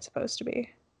than it's supposed to be.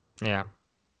 Yeah.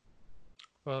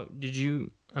 Well, did you?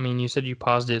 I mean, you said you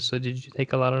paused it, so did you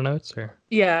take a lot of notes, or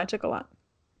Yeah, it took a lot.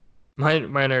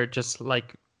 mine are just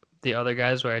like the other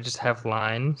guys where I just have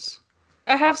lines.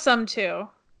 I have some too.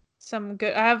 Some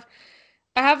good. I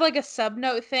have like a sub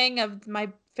note thing of my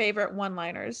favorite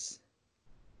one-liners.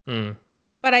 Hmm.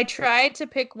 But I tried to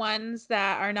pick ones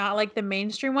that are not like the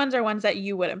mainstream ones or ones that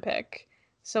you wouldn't pick.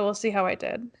 So we'll see how I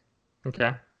did.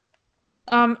 Okay.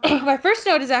 My first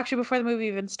note is actually before the movie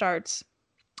even starts.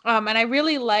 And I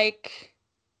really like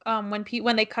when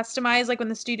they customize, like when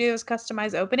the studios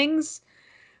customize openings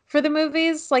for the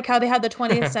movies, like how they had the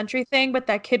 20th century thing, but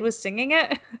that kid was singing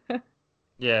it.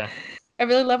 Yeah. I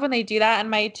really love when they do that.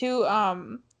 And my two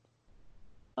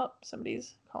oh,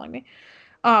 somebody's calling me.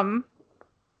 Um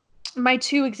my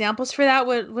two examples for that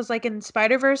was like in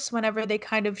Spider-Verse whenever they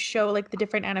kind of show like the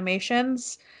different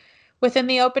animations within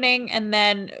the opening, and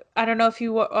then I don't know if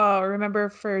you remember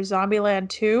for Zombieland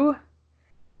 2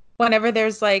 whenever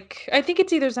there's like I think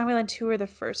it's either Zombieland 2 or the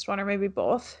first one or maybe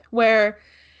both where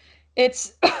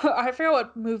it's I forget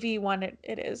what movie one it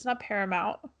is, not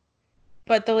Paramount,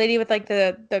 but the lady with like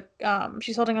the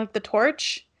she's holding like the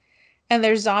torch and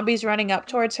there's zombies running up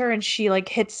towards her and she like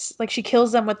hits like she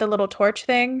kills them with the little torch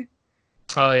thing.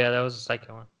 Oh yeah, that was the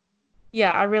second one.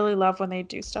 Yeah, I really love when they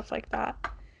do stuff like that.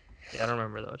 Yeah, I don't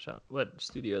remember what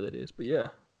studio that is, but yeah,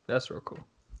 that's real cool.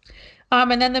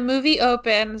 And then the movie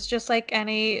opens just like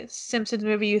any Simpsons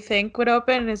movie you think would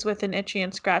open, is with an itchy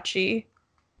and scratchy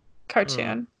Mm.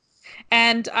 cartoon.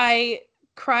 And I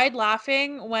cried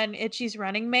laughing when Itchy's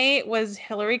running mate was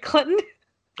Hillary Clinton.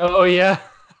 Oh yeah.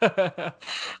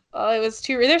 Oh, it was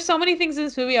too real. There's so many things in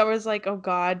this movie I was like, oh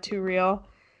God, too real.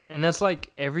 And that's like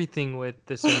everything with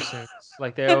The Simpsons.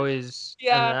 Like they always,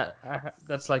 and Yeah.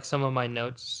 that's like some of my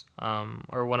notes.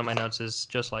 Or one of my notes is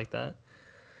just like that.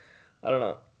 I don't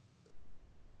know.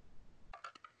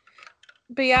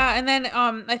 But yeah, and then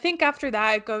I think after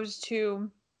that it goes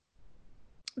to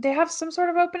they have some sort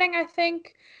of opening, I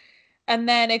think. And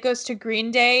then it goes to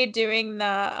Green Day doing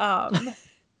the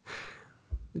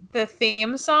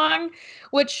theme song,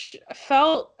 which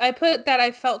felt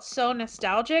I felt so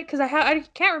nostalgic because I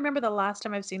can't remember the last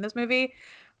time I've seen this movie,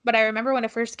 but I remember when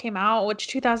it first came out, which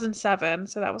 2007,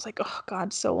 so that was like oh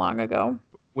God, so long ago.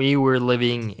 We were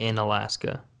living in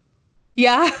Alaska.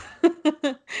 Yeah.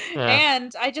 Yeah.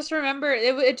 And I just remember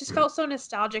it just felt so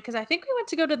nostalgic because I think we went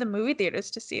to go to the movie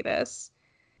theaters to see this.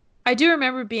 I do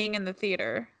remember being in the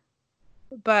theater,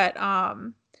 but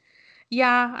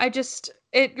yeah,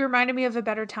 it reminded me of a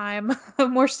better time, a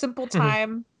more simple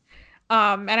time.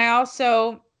 And I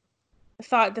also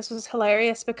thought this was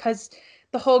hilarious because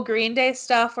the whole Green Day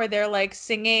stuff where they're like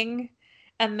singing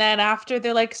and then after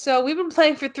they're like, so we've been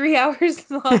playing for 3 hours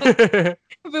long, but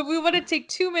we want to take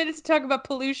 2 minutes to talk about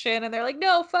pollution. And they're like,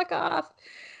 no, fuck off.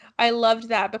 I loved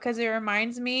that because it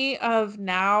reminds me of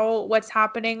now what's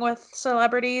happening with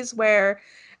celebrities where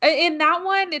in that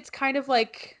one it's kind of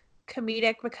like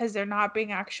comedic because they're not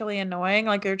being actually annoying,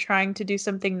 like they're trying to do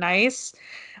something nice.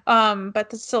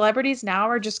 But the celebrities now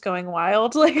are just going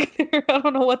wild. Like I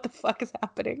don't know what the fuck is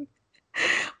happening.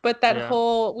 But that Yeah.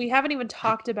 whole we haven't even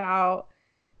talked about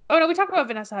oh no, we talked about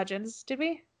Vanessa Hudgens, did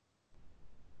we?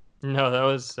 No, that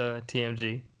was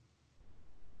TMG.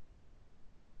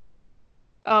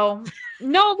 Oh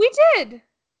no, we did.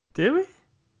 Did we?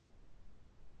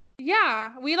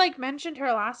 Yeah, we like mentioned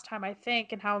her last time, I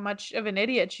think, and how much of an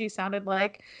idiot she sounded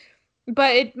like.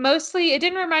 But it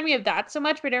didn't remind me of that so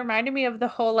much, but it reminded me of the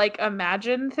whole like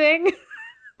Imagine thing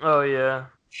Oh yeah.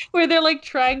 where they're like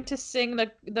trying to sing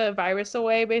the virus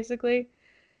away, basically.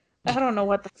 I don't know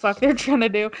what the fuck they're trying to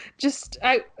do. Just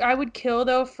I would kill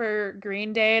though for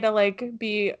Green Day to like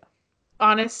be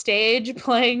on a stage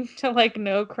playing to like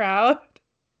no crowd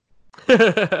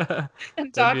That'd and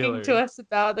be talking to hilarious. us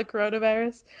about the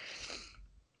coronavirus.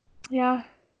 Yeah.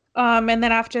 And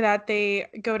then after that, they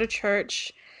go to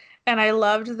church. And I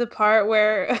loved the part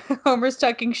where Homer's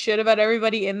talking shit about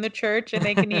everybody in the church and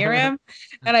they can hear him.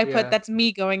 And I put, Yeah. that's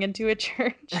me going into a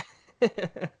church.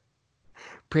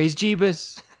 Praise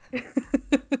Jeebus.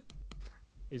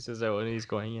 He says that when he's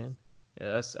going in.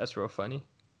 Yeah, that's real funny.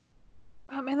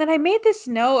 And then I made this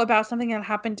note about something that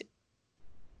happened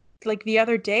like the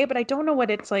other day, but I don't know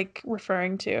what it's like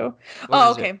referring to. What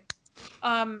Oh, is it? okay.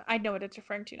 I know what it's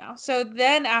referring to now. So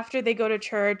then after they go to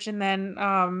church and then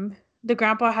the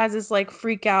grandpa has this like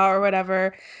freak out or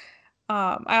whatever.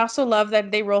 I also love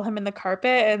that they roll him in the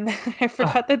carpet and I Oh.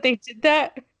 forgot that they did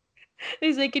that.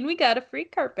 He's like, and we got a free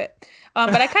carpet.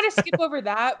 But I kind of skip over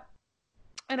that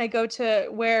and I go to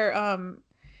where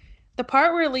the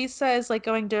part where Lisa is like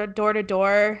going door to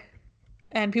door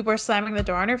and people are slamming the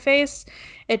door in her face,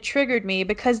 it triggered me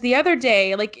because the other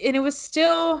day, like, and it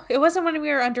wasn't when we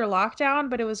were under lockdown,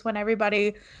 but it was when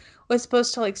everybody was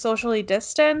supposed to like socially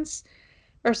distance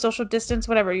or social distance,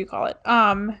 whatever you call it.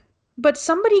 But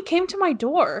somebody came to my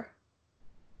door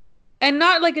and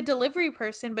not like a delivery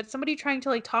person, but somebody trying to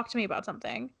like talk to me about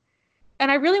something. And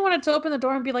I really wanted to open the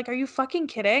door and be like, "Are you fucking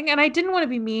kidding?" And I didn't want to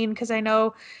be mean because I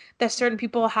know that certain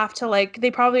people have to like they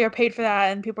probably are paid for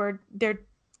that and people are their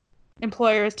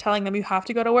employer is telling them you have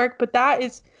to go to work, but that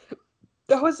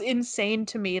was insane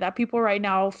to me that people right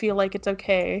now feel like it's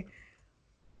okay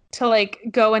to like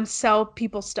go and sell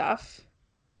people stuff.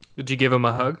 Did you give him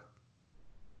a hug?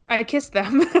 I kissed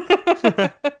them.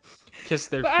 Kiss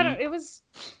their But I don't feet? it was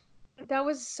that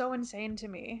was so insane to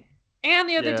me. And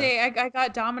the other Yeah. day I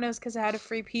got Domino's because I had a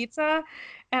free pizza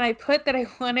and I put that I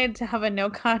wanted to have a no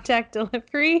contact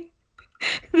delivery.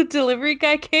 The delivery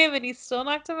guy came and he still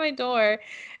knocked on my door.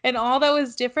 And all that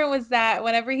was different was that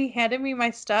whenever he handed me my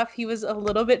stuff, he was a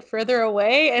little bit further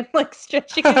away and like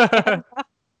stretching his hand out.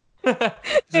 So it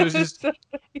It was was just so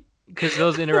because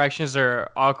those interactions are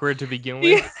awkward to begin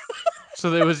with, yeah. so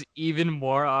that was even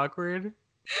more awkward.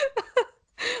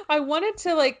 I wanted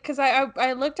to like because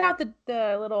I looked out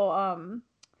the little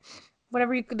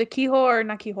whatever you the keyhole or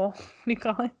not keyhole. What do you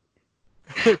call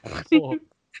Keyhole. it?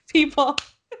 People.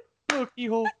 Little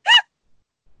keyhole.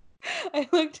 I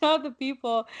looked out the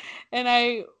people and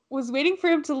I was waiting for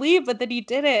him to leave, but then he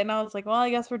did it, and I was like, well, I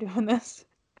guess we're doing this.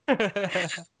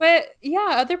 But yeah,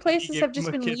 other He places gave have him just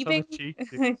a been kiss on the leaving.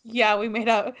 cheek. Yeah, we made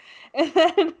out. And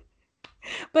then,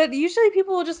 but usually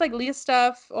people will just like leave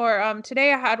stuff. Or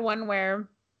today I had one where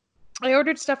I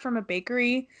ordered stuff from a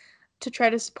bakery to try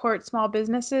to support small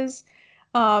businesses.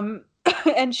 Um,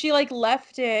 and she like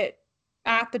left it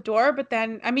at the door, but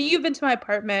then I mean, you've been to my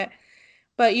apartment.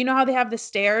 But you know how they have the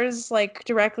stairs like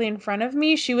directly in front of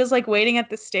me? She was like waiting at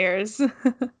the stairs.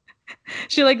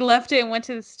 She like left it and went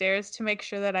to the stairs to make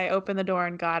sure that I opened the door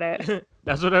and got it.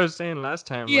 That's what I was saying last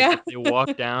time. Like Yeah. if they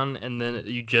walk down and then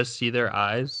you just see their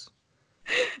eyes.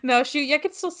 No, I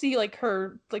could still see like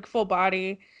her like full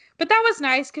body. But that was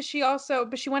nice because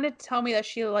but she wanted to tell me that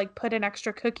she like put an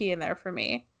extra cookie in there for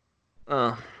me.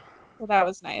 Oh, So that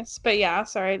was nice. But yeah,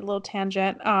 sorry, a little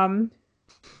tangent. And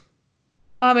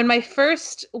my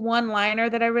first one-liner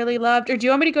that I really loved, or do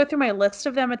you want me to go through my list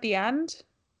of them at the end?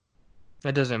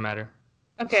 it doesn't matter.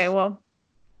 Okay, well,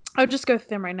 I'll just go through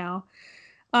them right now.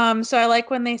 So I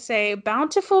like when they say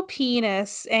bountiful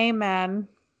penis, amen.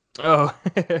 Oh,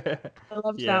 I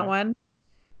loved that yeah. one.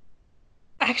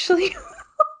 Actually,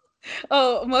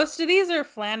 oh, most of these are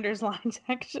Flanders lines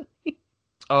actually.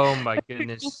 Oh my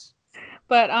goodness.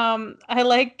 But I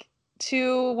like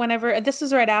to whenever this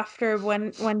is right after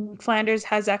when Flanders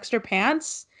has extra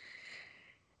pants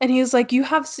and he's like, you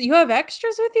have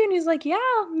extras with you?" And he's like, "Yeah,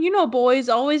 you know boys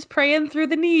always praying through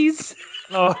the knees."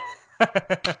 Oh,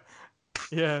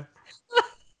 yeah.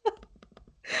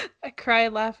 I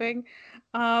cried laughing.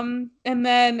 And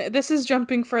then this is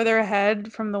jumping further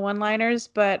ahead from the one-liners,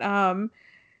 but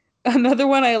another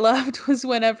one I loved was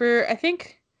whenever I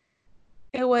think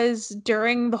it was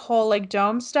during the whole like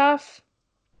dome stuff,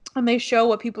 and they show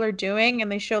what people are doing,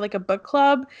 and they show like a book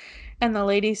club, and the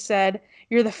lady said,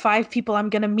 "You're the five people I'm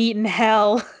gonna meet in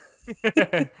hell."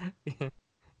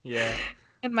 Yeah.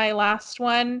 And my last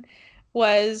one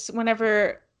was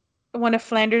whenever one of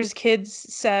Flanders' kids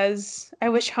says, "I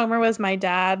wish Homer was my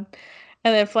dad,"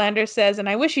 and then Flanders says, "And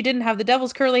I wish you didn't have the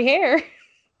devil's curly hair."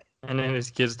 And then his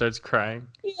kid starts crying.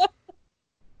 Yeah.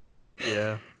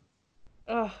 Yeah.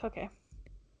 Oh, okay.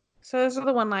 So those are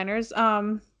the one-liners.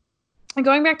 And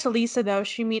going back to Lisa though,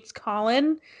 she meets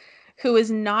Colin, who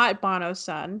is not Bono's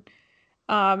son.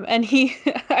 And he,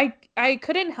 I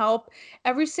couldn't help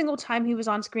every single time he was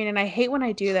on screen, and I hate when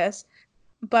I do this,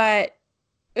 but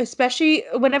especially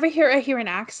whenever I hear an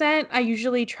accent, I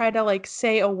usually try to like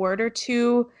say a word or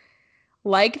two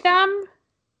like them.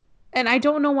 And I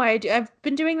don't know why I do. I've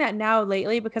been doing that now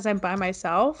lately because I'm by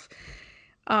myself.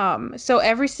 So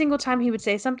every single time he would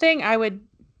say something, I would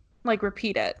like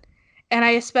repeat it. And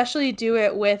I especially do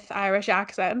it with Irish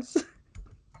accents.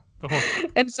 Oh,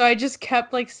 And so I just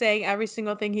kept like saying every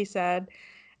single thing he said.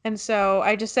 And so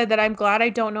I just said that I'm glad I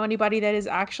don't know anybody that is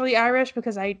actually Irish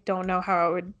because I don't know how I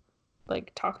would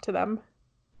like talk to them.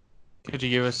 Could you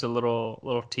give us a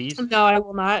little tease? No, I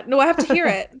will not. No, I have to hear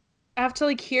it. I have to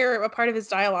like hear a part of his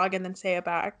dialogue and then say it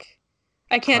back.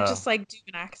 I can't Oh, just like do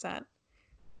an accent.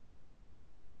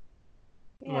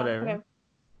 Yeah, whatever. okay.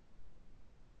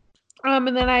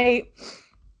 And then I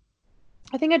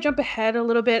think I jump ahead a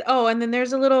little bit. Oh, and then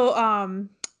there's a little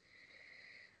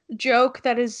joke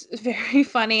that is very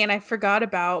funny and I forgot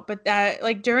about, but that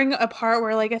like during a part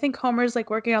where like I think Homer's like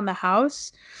working on the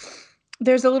house,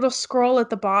 there's a little scroll at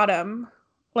the bottom,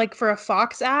 like for a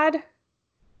Fox ad.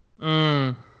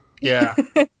 Mm, yeah,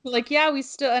 Like, yeah, we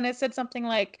still, and it said something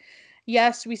like,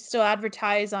 yes, we still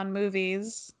advertise on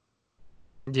movies.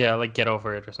 yeah, like Get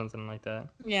Over It or something like that.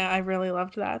 Yeah, I really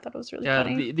loved that. I thought it was really Yeah,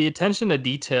 funny. the attention to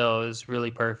detail is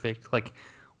really perfect. Like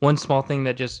one small thing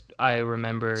that just I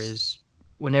remember is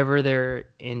whenever they're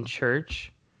in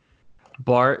church,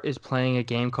 Bart is playing a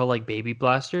game called like Baby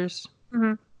Blasters,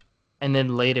 Hmm. and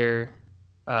then later,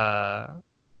 uh,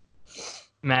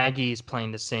 Maggie's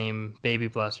playing the same Baby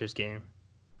Blasters game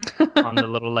on the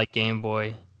little like Game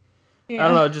Boy. I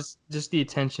don't Yeah, know, just the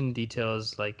attention detail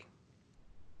is like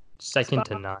second spot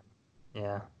to on. none.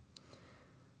 Yeah.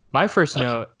 My first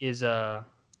note is that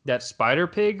Spider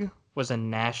Pig was a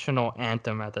national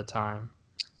anthem at the time.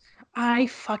 I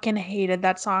fucking hated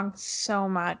that song so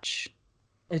much.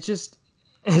 It just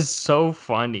is so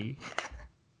funny.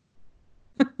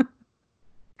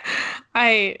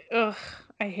 Ugh,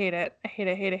 I hate it. I hate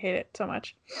it, hate it, hate it so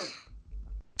much.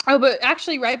 Oh, but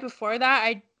actually, right before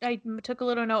that, I took a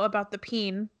little note about the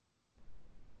peen.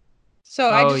 So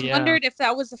I Oh just yeah. wondered if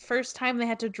that was the first time they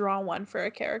had to draw one for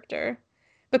a character,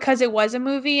 because it was a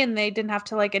movie and they didn't have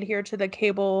to like adhere to the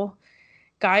cable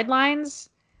guidelines.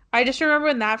 I just remember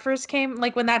when that first came,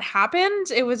 like when that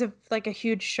happened, it was like a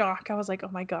huge shock. I was like, "Oh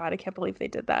my God, I can't believe they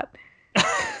did that.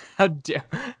 How dare,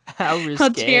 how How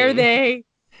dare risque. they?"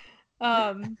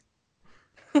 Um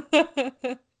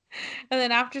And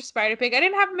then after Spider Pig, I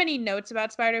didn't have many notes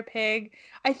about Spider Pig.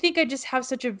 I think I just have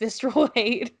such a visceral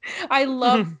hate. I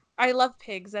love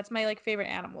pigs. That's my like favorite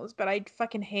animals, but I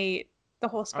fucking hate the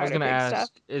whole I was Spider gonna Pig stuff.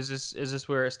 ask, is this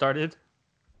where it started?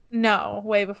 No,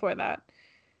 way before that.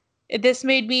 This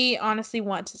made me honestly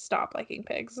want to stop liking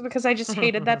pigs because I just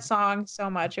hated that song so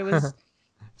much. I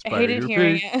hated Spider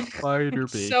hearing Pig, it. Spider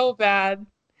Pig. So bad.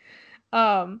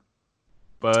 Um,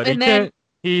 But he and then can't.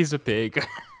 He's a pig.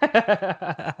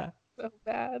 so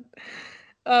bad.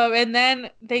 And then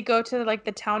they go to like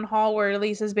the town hall where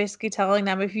Lisa's basically telling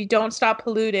them if you don't stop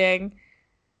polluting,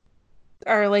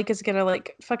 our lake is gonna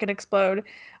like fucking explode.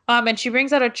 And she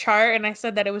brings out a chart, and I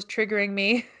said that it was triggering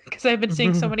me because I've been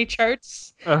seeing so many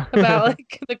charts about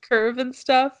like the curve and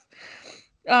stuff.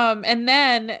 And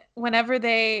then whenever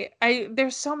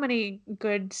there's so many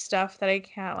good stuff that I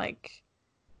can't like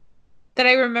that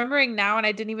I'm remembering now and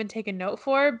I didn't even take a note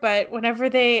for, but whenever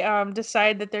they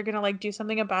decide that they're gonna like do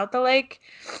something about the lake,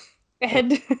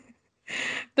 and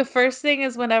the first thing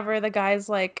is whenever the guy's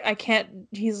like, I can't,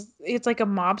 it's like a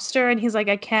mobster and he's like,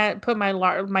 I can't put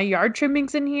my yard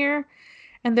trimmings in here.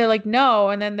 And they're like, no.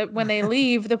 And then when they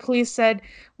leave, the police said,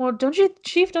 well,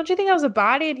 Chief, don't you think that was a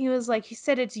body? And he was like, he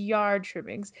said it's yard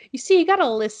trimmings. You see, you gotta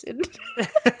listen.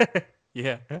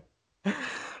 Yeah.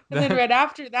 And then That- right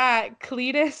after that,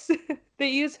 Cletus, they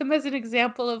use him as an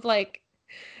example of like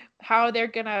how they're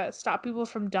gonna stop people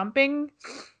from dumping.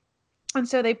 And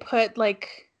so they put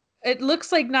like it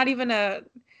looks like not even a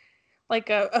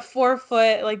 4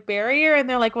 foot like barrier, and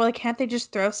they're like, well, can't they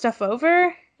just throw stuff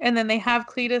over? And then they have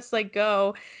Cletus like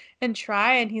go and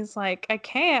try, and he's like, I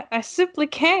can't, I simply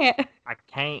can't. I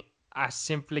can't. I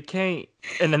simply can't.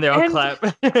 And then they all And clap.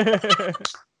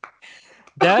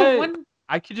 That one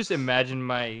I could just imagine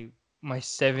my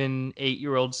 7, 8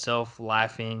 year old self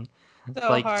laughing so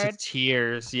like to hard.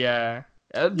 tears. Yeah,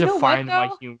 that You know what defined my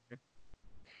though? humor.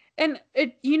 And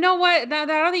you know what? Now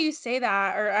that you say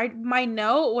that, or my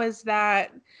note was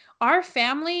that our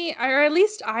family, or at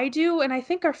least I do, and I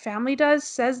think our family does,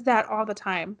 says that all the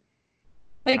time.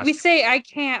 Like I we s- say, I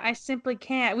can't, I simply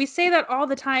can't. We say that all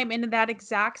the time in that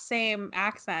exact same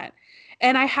accent.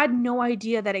 And I had no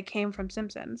idea that it came from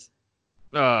Simpsons.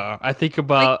 I think Like,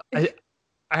 about I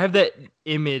have that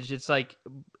image. It's like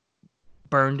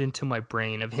burned into my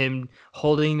brain of him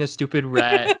holding the stupid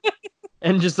rat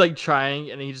and just like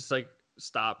trying, and he just like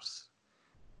stops.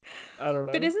 I don't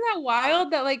but know. isn't that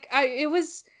wild that like it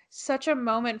was such a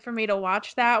moment for me to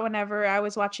watch that whenever I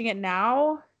was watching it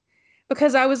now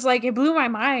because I was like it blew my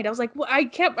mind. I was like, well,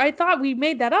 I thought we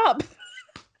made that up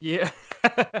Yeah.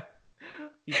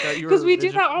 You thought you because were we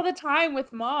do that all original? the time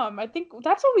with mom. I think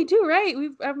that's what we do, right?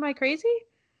 We am I crazy?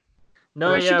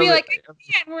 No, Where she'd yeah, be like, I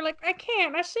can't. And we're like, I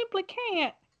can't. I simply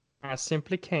can't. I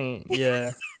simply can't.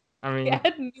 Yeah. I I mean,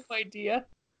 had no idea.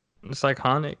 it's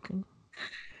iconic.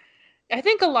 I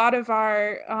think a lot of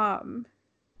our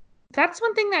that's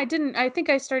one thing that I think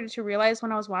I started to realize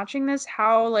when I was watching this,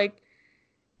 how like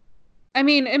I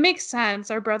mean, it makes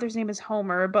sense. Our brother's name is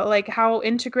Homer, but like how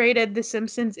integrated The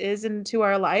Simpsons is into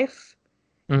our life.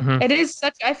 Hmm. It is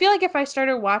such, I feel like if I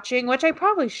started watching, which I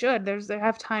probably should, I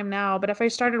have time now, but if I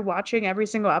started watching every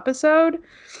single episode,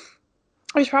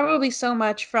 there's probably so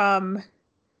much from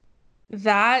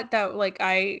that like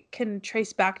I can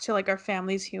trace back to like our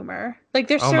family's humor. Like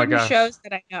there's Oh my certain gosh, shows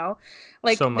that I know. so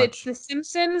Like it's much. The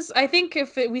Simpsons. I think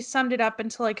if we summed it up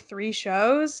into like three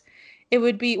shows, it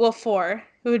would be, well, four.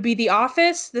 It would be The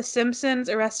Office, The Simpsons,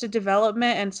 Arrested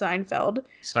Development, and Seinfeld.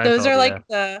 Those Seinfeld, are yeah.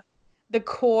 like the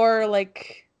core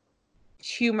like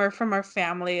humor from our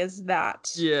family is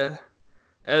that. Yeah.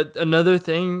 Another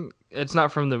thing, it's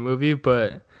not from the movie,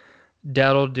 but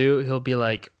Dad'll do. He'll be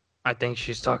like, "I think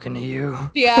she's talking to you,"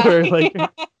 Yeah. or like Yeah.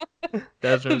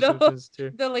 that's from The Simpsons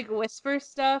too. the like whisper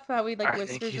stuff, how we like I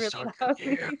think whispers he's really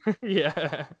talking to loudly.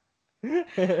 you.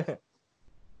 Yeah.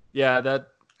 Yeah, that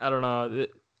I don't know.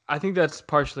 I think that's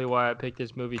partially why I picked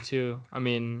this movie too. I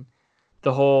mean,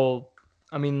 the whole,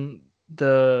 I mean,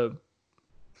 the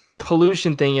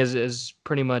pollution thing is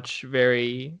pretty much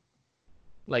very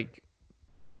like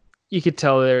you could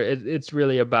tell there it's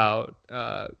really about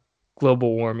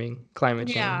global warming, climate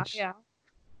Yeah, change. yeah.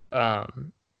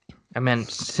 Um, I mean,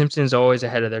 Simpsons always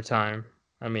ahead of their time.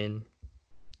 I mean,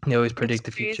 they always It's predict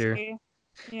the future. crazy.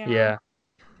 Yeah. Yeah.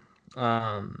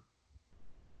 Um,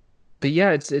 but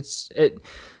yeah, it.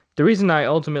 The reason I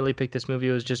ultimately picked this movie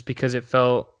was just because it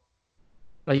felt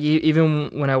like even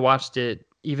when I watched it,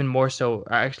 even more so,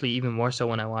 actually even more so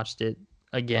when I watched it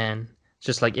again,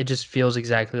 just like it just feels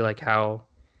exactly like how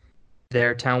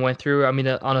their town went through. I mean,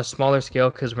 on a smaller scale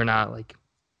because we're not like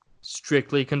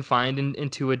strictly confined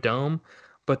into a dome,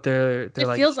 but they're It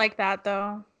feels like, like that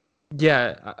though.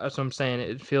 yeah, that's what I'm saying.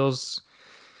 It feels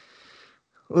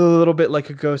a little bit like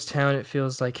a ghost town. It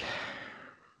feels like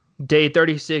day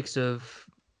 36 of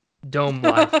dome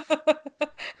life.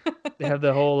 They have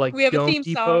the whole like We have a dome theme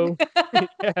song. depot.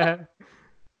 Yeah,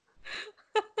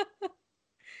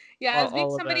 Yeah, as being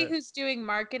all of somebody that. who's doing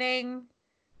marketing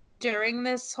during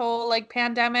this whole like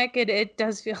pandemic, it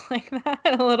does feel like that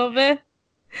a little bit.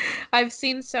 I've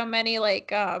seen so many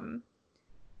like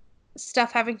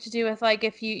stuff having to do with like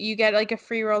if you get like a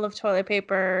free roll of toilet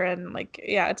paper and like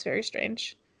yeah, it's very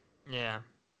strange. Yeah.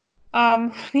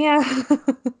 Yeah.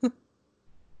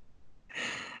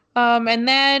 And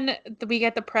then we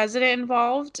get the president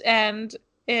involved, and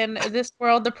in this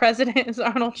world, the president is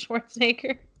Arnold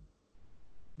Schwarzenegger.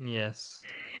 Yes.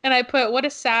 And I put, what a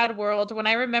sad world. When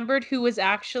I remembered who was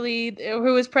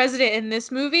president in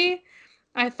this movie,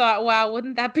 I thought, wow,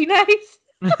 wouldn't that be nice?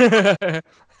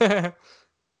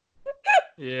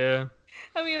 Yeah.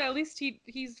 I mean, at least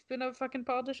he's been a fucking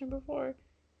politician before.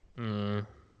 Mm.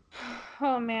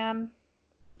 Oh man,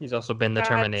 He's also been the sad,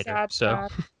 Terminator, sad, so.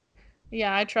 sad.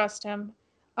 Yeah, I trust him.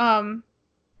 Um,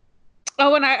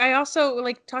 oh, and I also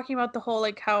like talking about the whole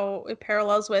like how it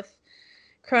parallels with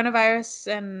coronavirus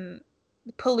and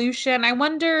pollution. I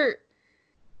wonder.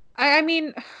 I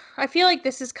mean, I feel like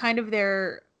this is kind of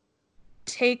their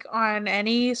take on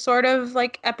any sort of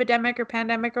like epidemic or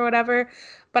pandemic or whatever.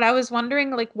 But I was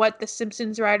wondering like what the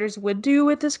Simpsons writers would do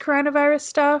with this coronavirus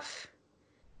stuff.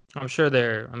 I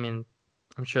mean,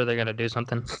 I'm sure they're gonna do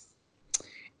something.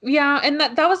 Yeah, and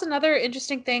that was another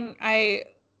interesting thing I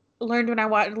learned when I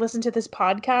listened to this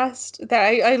podcast that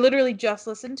I literally just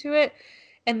listened to it,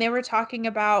 and they were talking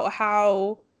about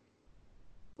how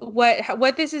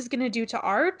what this is going to do to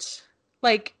art,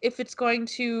 like if it's going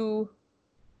to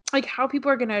like how people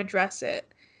are going to address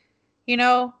it, you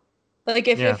know? Like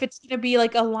Yeah. if it's going to be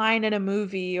like a line in a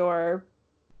movie or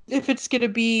if it's going to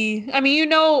be I mean,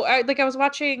 like I was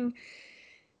watching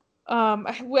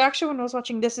actually when I was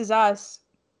watching This Is Us,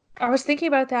 I was thinking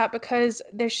about that because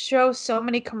they show so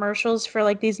many commercials for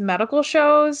like these medical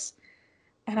shows,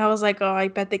 and I was like, oh, I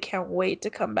bet they can't wait to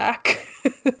come back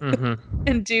Hmm.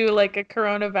 and do like a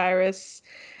coronavirus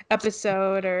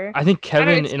episode or I think I don't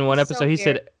know, Kevin it's in gonna be one so episode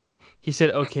weird. he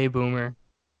said okay boomer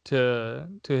to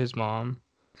his mom.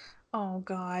 Oh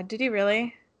God, did he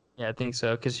really? Yeah, I think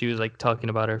so because she was like talking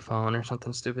about her phone or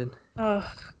something stupid. Oh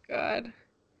God.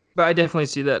 But I definitely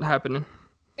see that happening.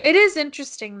 It is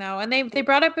interesting though, and they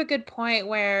brought up a good point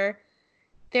where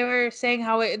they were saying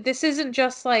how this isn't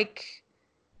just like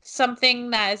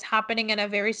something that is happening in a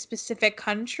very specific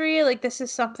country. Like this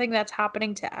is something that's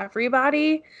happening to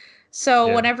everybody. So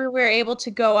Yeah. whenever we're able to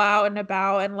go out and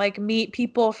about and like meet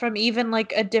people from even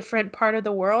like a different part of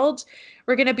the world,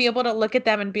 we're gonna be able to look at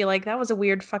them and be like, that was a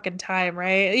weird fucking time,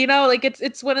 right? You know, like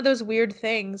it's one of those weird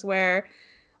things where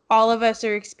all of us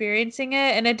are experiencing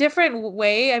it in a different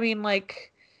way. I mean,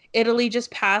 like Italy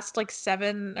just passed like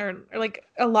seven or like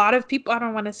a lot of people. I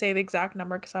don't want to say the exact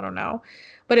number because I don't know,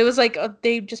 but it was like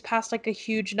they just passed like a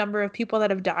huge number of people that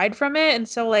have died from it. And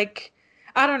so like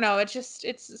I don't know.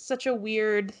 It's such a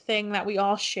weird thing that we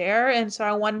all share. And so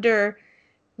I wonder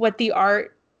what the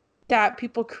art that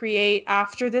people create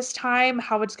after this time,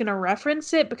 how it's going to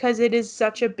reference it because it is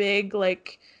such a big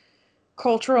like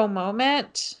cultural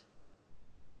moment.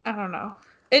 I don't know.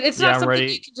 It's Yeah, not I'm something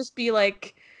you ready. can just be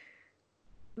like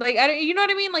I don't, you know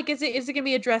what I mean? Like is it gonna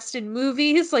be addressed in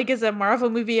movies? Like is a Marvel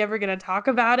movie ever gonna talk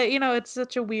about it? You know, it's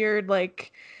such a weird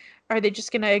like are they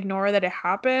just gonna ignore that it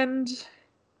happened?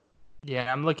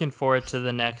 Yeah, I'm looking forward to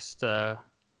the next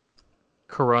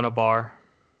Corona bar.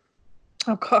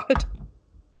 Oh God.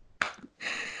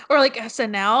 Or like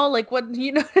SNL, like what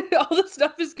you know, all this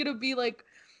stuff is gonna be like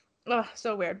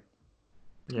so weird.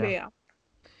 But Yeah. yeah.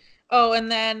 Oh,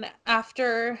 and then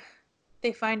after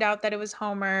they find out that it was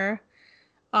Homer,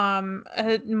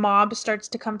 a mob starts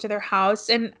to come to their house,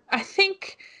 and I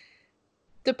think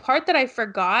the part that I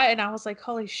forgot and I was like,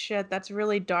 holy shit, that's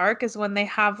really dark is when they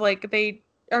have like they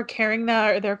are carrying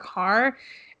their car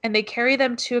and they carry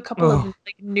them to a couple of Oh,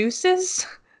 like nooses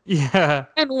yeah.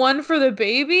 and one for the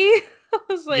baby. I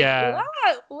was like, Yeah.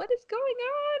 what? What is going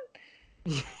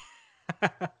on?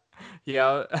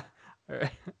 Yeah.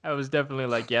 I was definitely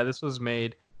like, yeah, this was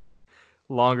made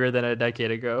longer than a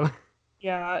decade ago.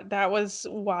 Yeah, that was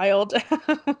wild.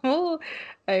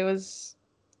 I was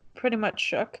pretty much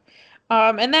shook.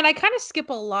 And then I kind of skip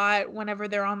a lot whenever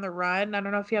they're on the run. I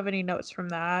don't know if you have any notes from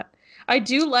that. I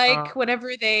do like Uh,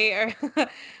 whenever they are,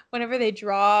 whenever they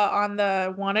draw on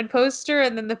the wanted poster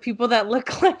and then the people that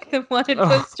look like the wanted oh,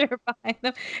 poster behind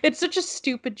them. It's such a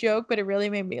stupid joke, but it really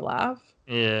made me laugh.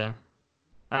 yeah.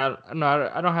 No,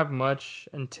 I don't have much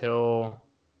until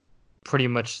pretty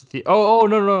much the. Oh,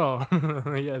 no, no,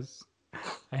 no. Yes,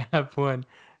 I have one.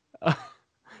 Uh,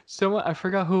 someone I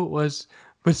forgot who it was,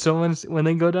 but someone's when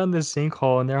they go down the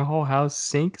sinkhole and their whole house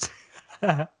sinks.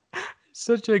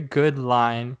 Such a good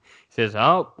line. He says,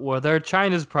 "Oh, well, they're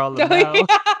China's problem Oh now."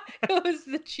 yeah, it was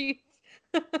the chief.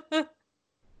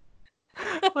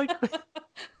 Like,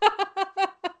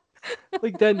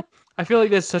 like that. I feel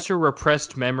like that's such a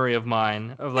repressed memory of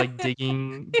mine of like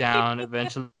digging down,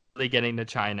 eventually getting to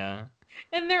China.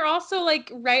 And they're also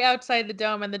like right outside the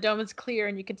dome, and the dome is clear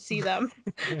and you can see them.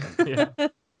 Yeah.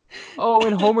 Oh,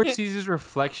 and Homer sees his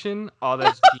reflection. Oh,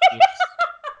 that's genius.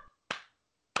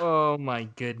 Oh my I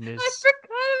goodness.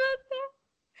 forgot about that.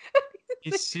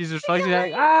 He It's sees his reflection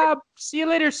like, hilarious. see you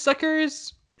later,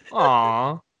 suckers.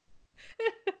 Aw.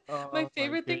 My Oh my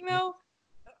favorite thing goodness. though,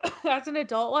 as an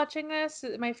adult watching this,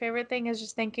 my favorite thing is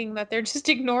just thinking that they're just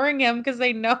ignoring him because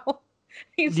they know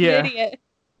he's an Yeah. idiot.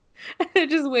 They're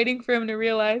just waiting for him to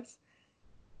realize.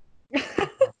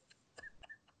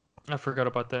 I forgot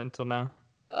about that until now.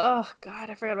 Oh God,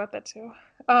 I forgot about that too.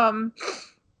 Um,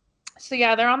 so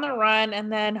yeah, they're on the run,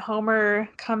 and then Homer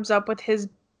comes up with his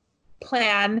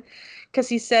plan because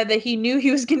he said that he knew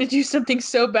he was going to do something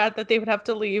so bad that they would have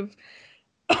to leave.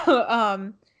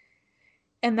 um,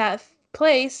 and that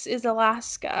place is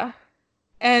Alaska.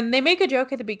 And they make a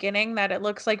joke at the beginning that it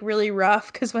looks like really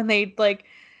rough because when they like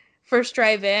first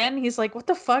drive in, he's like, "What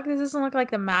the fuck? This doesn't look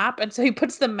like the map." And so he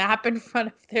puts the map in front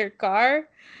of their car.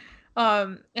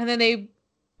 And then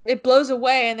it blows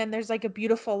away, and then there's like a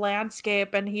beautiful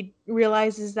landscape, and he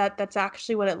realizes that that's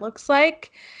actually what it looks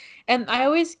like. And I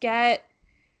always get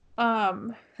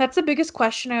that's the biggest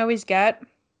question I always get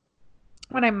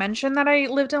when I mention that I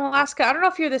lived in Alaska. I don't know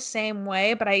if you're the same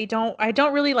way, but I don't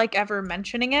really like ever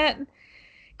mentioning it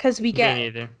because we Me get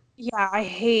neither. yeah, I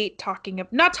hate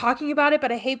not talking about it,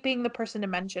 but I hate being the person to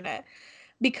mention it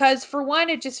because for one,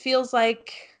 it just feels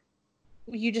like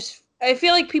I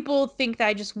feel like people think that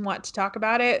I just want to talk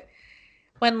about it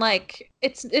when like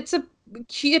it's an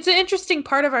interesting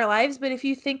part of our lives, but if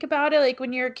you think about it, like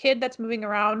when you're a kid that's moving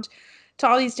around to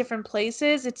all these different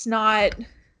places, it's not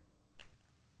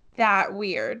that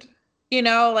weird. You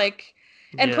know, like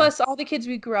and Yeah. plus all the kids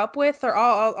we grew up with are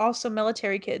all also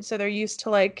military kids, so they're used to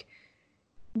like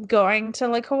going to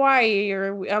like Hawaii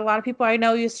or a lot of people I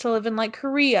know used to live in like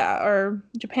Korea or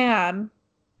Japan.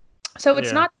 So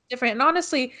it's Yeah. not different. And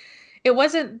honestly, it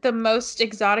wasn't the most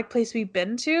exotic place we've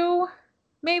been to,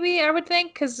 maybe I would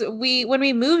think, because when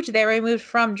we moved there, we moved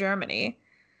from Germany.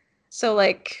 So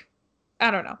like,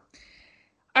 I don't know.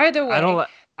 Either I don't way, like.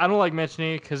 I don't like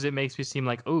mentioning it because it makes me seem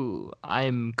like, oh,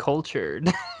 I'm cultured,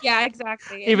 Yeah,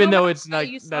 exactly. And even no though matter it's what,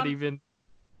 not even.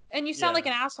 you sound like Yeah,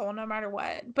 an asshole no matter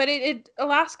what. But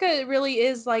Alaska really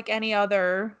is like any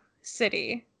other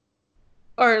city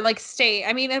or like state.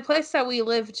 I mean, a place that we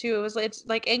live too, it was it's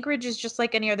like Anchorage is just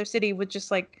like any other city with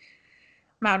just like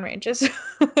mountain ranges.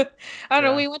 I don't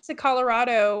know. yeah. We went to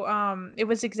Colorado. It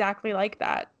was exactly like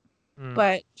that. Mm.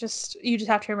 But just you just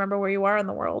have to remember where you are in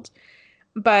the world.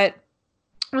 But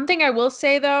one thing I will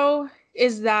say though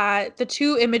is that the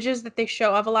two images that they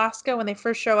show of Alaska when they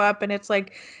first show up and it's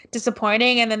like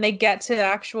disappointing and then they get to the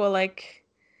actual like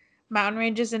mountain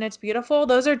ranges and it's beautiful.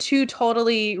 Those are two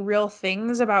totally real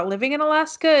things about living in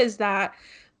Alaska is that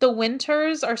the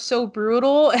winters are so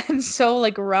brutal and so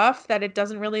like rough that it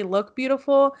doesn't really look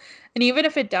beautiful. And even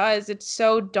if it does, it's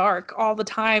so dark all the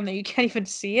time that you can't even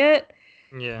see it.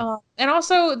 Yeah, And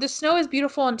also, the snow is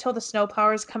beautiful until the snow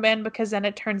plowers come in because then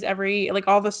it turns like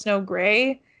all the snow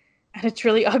gray and it's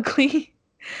really ugly.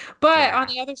 But on yeah,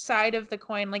 the other side of the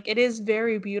coin, like it is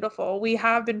very beautiful. We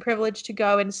have been privileged to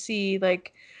go and see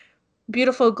like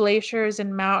beautiful glaciers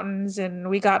and mountains, and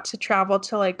we got to travel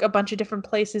to like a bunch of different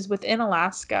places within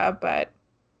Alaska. But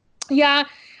yeah,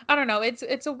 I don't know.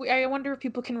 I wonder if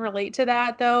people can relate to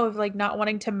that though, of like not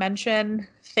wanting to mention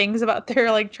things about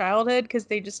their like childhood because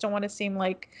they just don't want to seem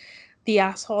like the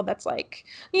asshole that's like,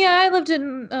 yeah, I lived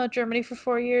in Germany for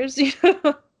 4 years. You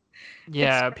know,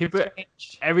 it's yeah. very People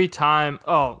strange. every time.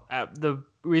 Oh, the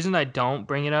reason I don't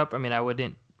bring it up, I mean, I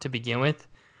wouldn't to begin with,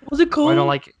 Was it or I don't cool?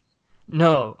 like.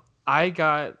 No, I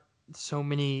got so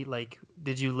many like.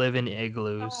 Did you live in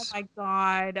Oh igloos? my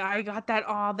God, I got that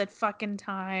all that fucking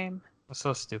time. It's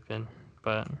so stupid,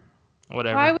 but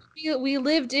Why whatever. would we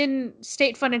lived in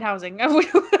state-funded housing?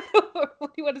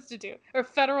 What do you want us to do? Or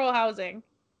federal housing?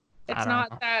 I It's don't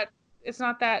not know. that it's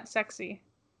not that sexy.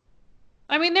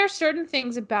 I mean, there's certain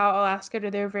things about Alaska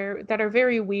that are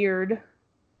very weird.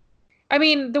 I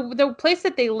mean, the place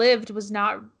that they lived was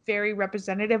not very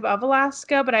representative of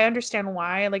Alaska, but I understand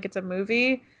why. Like it's a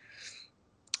movie.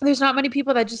 There's not many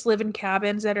people that just live in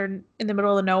cabins that are in the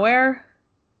middle of nowhere,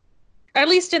 at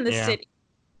least in the Yeah, city.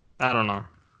 I don't know.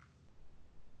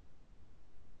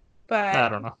 I But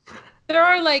don't know. there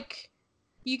are like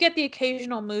you get the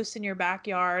occasional moose in your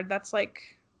backyard. That's like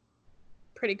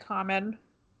pretty common.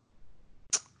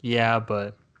 Yeah,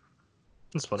 but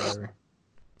it's whatever.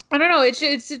 I don't know. It's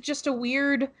just a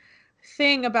weird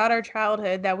thing about our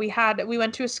childhood that we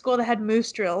went to a school that had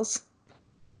moose drills.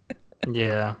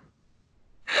 Yeah.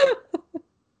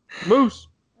 Moose.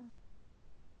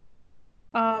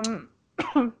 Um,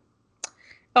 oh,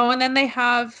 and then they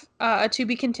have a to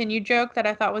be continued joke that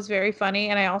I thought was very funny,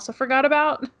 and I also forgot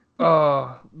about.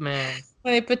 Oh man.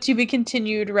 When they put to be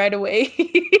continued right away.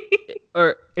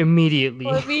 Or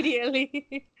Well, immediately.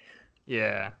 immediately.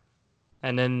 Yeah.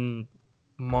 And then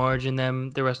Marge and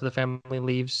them, the rest of the family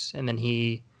leaves, and then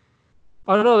he.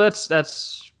 Oh no,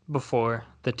 that's before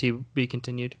the to be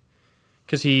continued,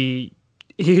 because he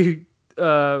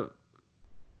uh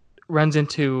runs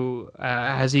into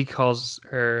as he calls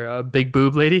her a big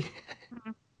boob lady,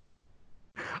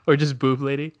 or just boob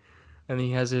lady, and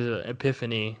he has his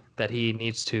epiphany that he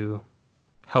needs to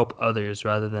help others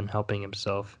rather than helping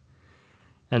himself,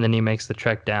 and then he makes the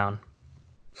trek down.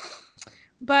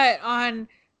 But on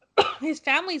his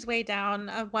family's way down,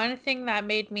 one thing that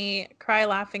made me cry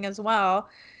laughing as well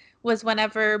was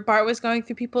whenever Bart was going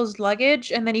through people's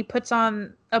luggage and then he puts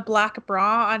on a black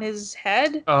bra on his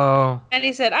head Oh and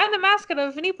he said, I'm the mascot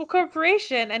of an evil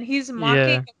corporation and he's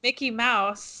mocking yeah. Mickey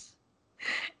Mouse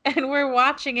and we're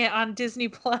watching it on Disney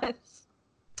Plus.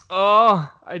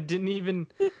 Oh, I didn't even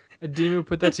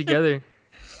put that together.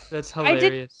 That's I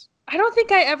did hilarious. I don't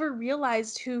think I ever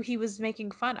realized who he was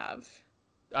making fun of,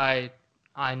 I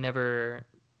I never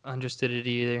understood it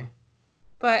either.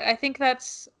 but I think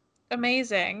that's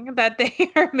amazing that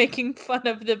they are making fun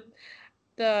of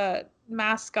the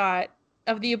mascot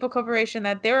of the evil corporation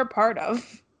that they're a part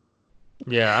of.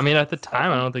 Yeah, I mean at the So,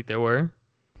 time I don't think there were.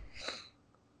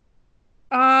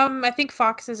 I think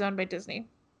Fox is owned by Disney.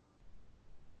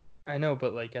 I know,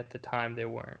 but like at the time they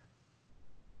weren't.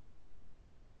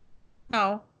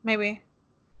 Oh, maybe.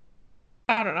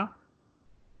 I don't know.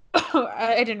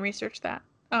 I didn't research that.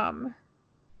 Um,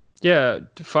 Yeah,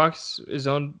 Fox is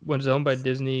owned was owned by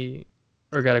Disney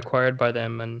or got acquired by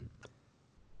them in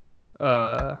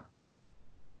uh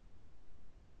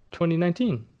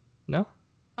 2019. No?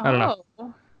 I don't know.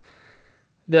 oh,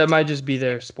 That might just be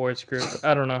their sports group.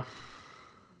 I don't know.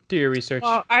 Do your research.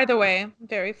 well, either way,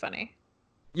 very funny.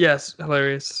 Yes,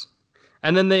 hilarious.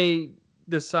 And then they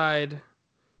decide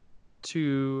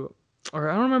to, or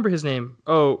I don't remember his name.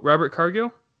 Oh, Robert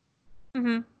Cargill?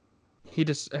 Hmm. He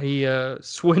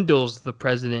swindles the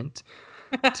president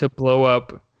to blow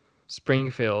up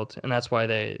Springfield, and that's why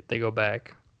they go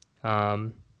back.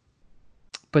 Um,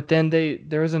 but then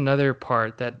there was another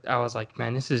part that I was like,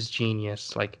 man, this is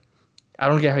genius. Like, I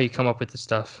don't get how you come up with this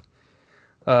stuff.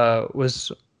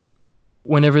 Was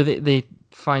whenever they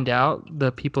find out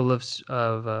the people of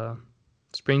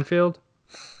Springfield,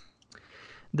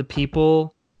 the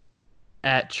people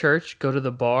at church go to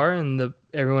the bar, and the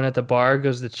everyone at the bar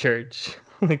goes to church.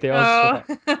 Like they all Oh.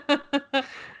 swap.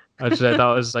 Which I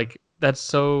thought was like that's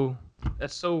so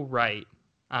right.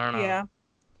 I don't know. Yeah.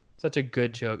 Such a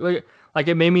good joke. Like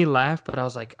it made me laugh, but I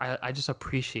was like I just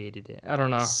appreciated it. I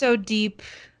don't know. So deep.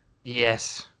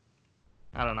 Yes.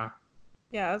 I don't know.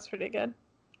 Yeah, that's pretty good.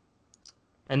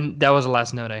 And that was the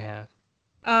last note I have.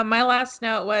 My last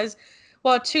note was,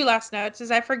 well, two last notes is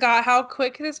I forgot how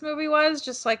quick this movie was.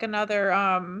 Just like another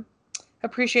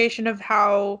appreciation of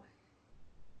how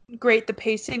great the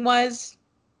pacing was.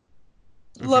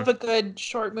 Hmm. Love a good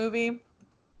short movie.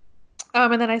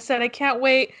 And then I said I can't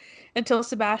wait until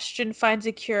Sebastian finds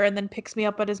a cure and then picks me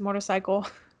up on his motorcycle,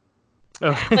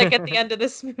 Oh. like at the end of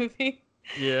this movie.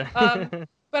 Yeah. Um,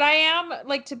 but I am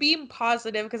like to be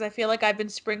positive because I feel like I've been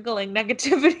sprinkling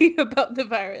negativity about the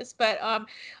virus. But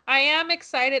I am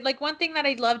excited. Like one thing that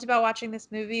I loved about watching this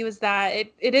movie was that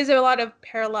it is a lot of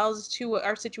parallels to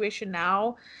our situation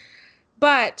now.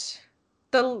 But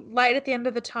the light at the end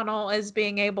of the tunnel is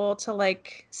being able to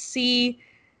like see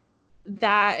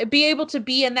that be able to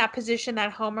be in that position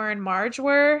that Homer and Marge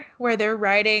were, where they're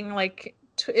riding like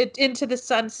into the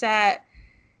sunset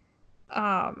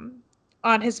um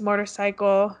on his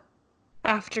motorcycle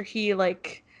after he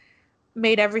like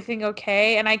made everything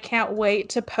okay, and I can't wait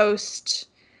to post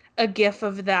a gif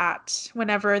of that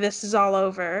whenever this is all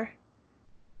over.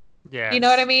 You know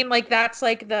what I Yes. mean? Like that's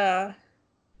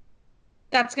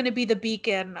going to be the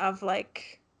beacon of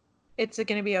like it's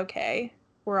going to be okay.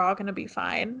 We're all going to be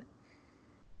fine.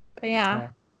 But yeah. Yeah.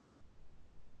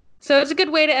 So it's a good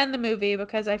way to end the movie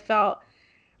because I felt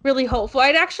really hopeful.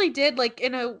 It actually did, like,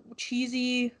 in a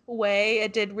cheesy way,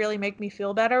 it did really make me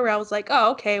feel better. Where I was like,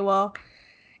 oh, okay, well,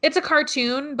 it's a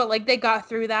cartoon, but like they got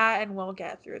through that and we'll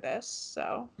get through this.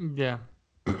 So, Yeah.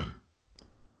 all That's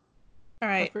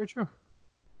right. very true.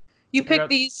 You I picked got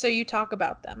these, so you talk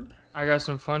about them. I got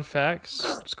some fun facts.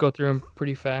 Let's go through them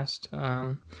pretty fast.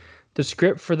 The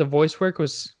script for the voice work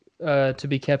was to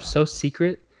be kept so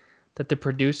secret that the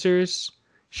producers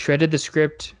shredded the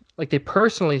script, like they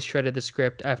personally shredded the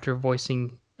script after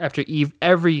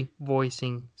every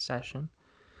voicing session,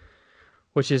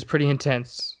 which is pretty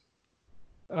intense.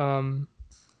 Um,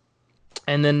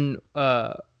 and then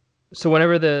so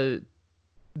whenever the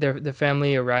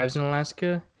family arrives in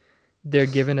Alaska, they're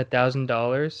given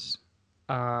 $1,000,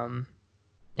 um,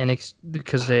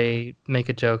 because they make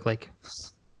a joke like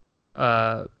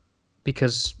uh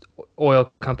because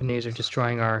oil companies are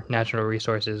destroying our natural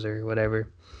resources or whatever.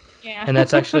 Yeah. And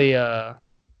that's actually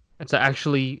it's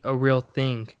actually a real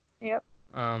thing. Yep.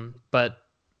 But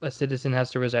a citizen has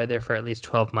to reside there for at least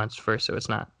 12 months first, so it's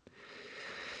not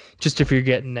just if you're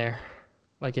getting there,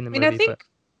 like in the I mean, I movie, but think,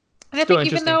 and I still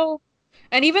think interesting.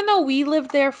 even though we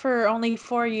lived there for only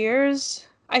 4 years,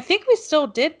 I think we still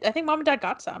did. I think mom and dad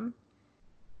got some.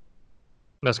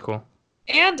 That's cool.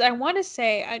 And I want to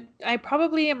say, I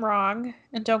probably am wrong,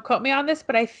 and don't quote me on this,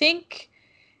 but I think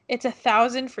it's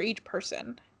 1,000 for each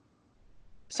person.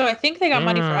 So I think they got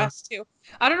money for Damn, us too.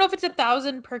 I don't know if it's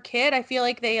 1,000 per kid. I feel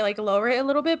like they like lower it a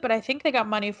little bit, but I think they got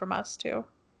money from us too.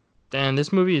 damn,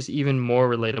 this movie is even more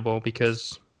relatable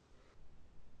because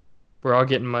we're all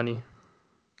getting money.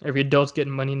 Every adult's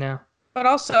getting money now. But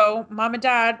also, mom and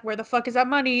dad, where the fuck is that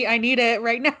money? I need it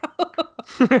right now.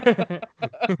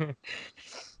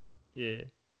 Yeah.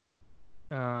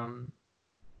 Um,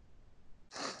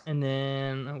 and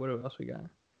then what else we got?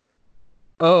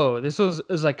 Oh, this is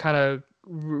like kind of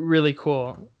really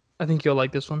cool. I think you'll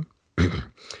like this one.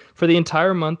 For the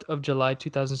entire month of July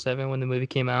 2007, when the movie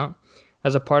came out,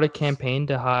 as a part of campaign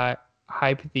to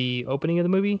hype the opening of the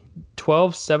movie,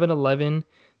 12 7-Eleven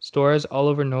stores all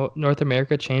over North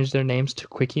America changed their names to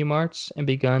Quickie Marts and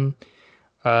begun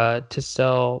to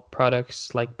sell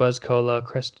products like Buzz Cola,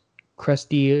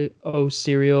 Krusty O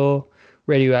cereal,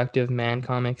 Radioactive Man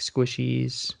comics,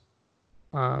 Squishies,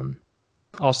 um,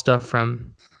 all stuff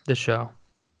from the show,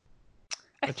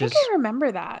 I which think is I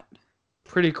remember that.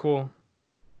 pretty cool.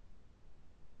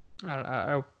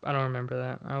 I don't remember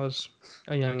that. I was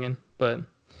a youngin, but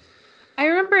I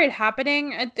remember it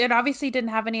happening. It obviously didn't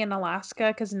have any in Alaska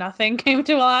because nothing came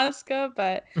to Alaska.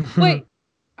 But wait,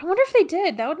 I wonder if they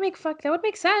did. That would make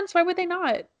sense. Why would they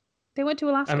not? They went to I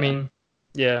Alaska. mean,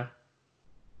 yeah,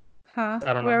 Huh?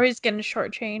 I don't We're know. always getting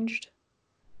shortchanged.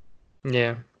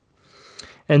 Yeah.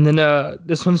 And then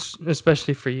this one's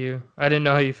especially for you. I didn't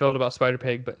know how you felt about Spider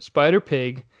Pig, but Spider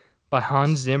Pig by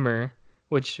Hans Zimmer,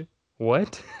 which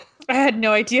what? I had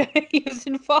no idea he was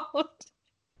involved.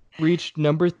 Reached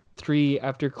number 3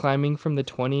 after climbing from the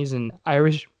 20s in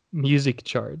Irish music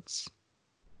charts.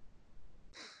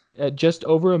 At just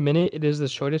over a minute, it is the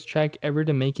shortest track ever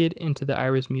to make it into the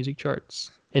Irish music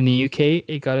charts. In the UK,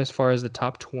 it got as far as the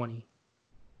top 20.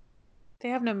 They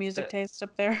have no music That- taste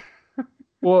up there.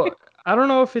 Well, I don't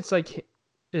know if it's like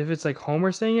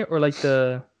Homer saying it or like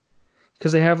because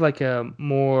they have like a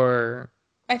more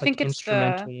I like think it's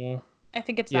the instrumental. I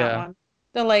think it's that Yeah. one.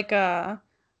 The like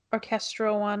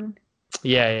orchestral one.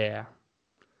 Yeah, yeah, yeah.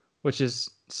 Which is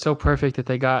so perfect that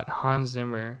they got Hans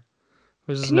Zimmer,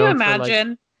 who's just Can you known for like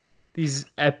imagine? these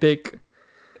epic,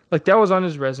 like that was on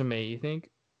his resume, you think?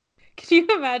 Can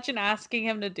you imagine asking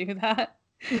him to do that?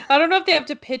 I don't know if they have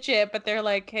to pitch it, but they're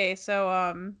like, "Hey, so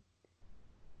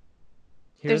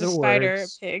Hear there's a the spider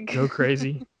words, pig." go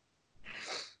crazy.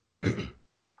 Or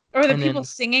the And people then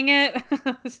singing it.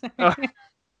 uh, Sorry.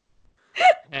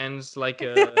 hands like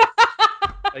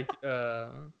Like a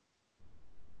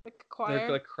they're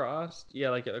choir. like crossed. Yeah,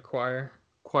 like a choir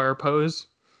pose.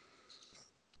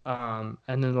 And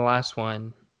then the last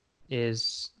one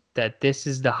is that this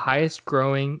is the highest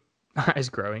growing,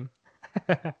 highest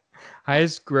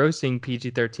grossing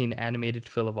PG-13 animated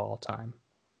film of all time.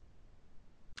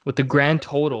 With the grand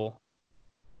total,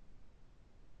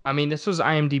 I mean, this was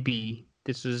IMDb.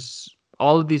 This was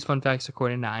all of these fun facts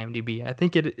according to IMDb. I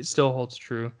think it still holds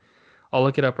true. I'll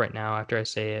look it up right now after I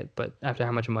say it, but after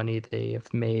how much money they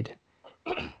have made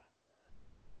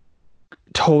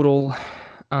total,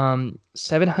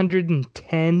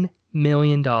 $710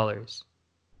 million,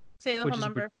 Say the whole which is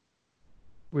number.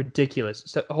 ridiculous.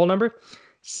 So, whole number,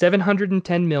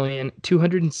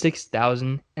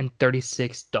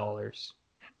 710,206,036 dollars.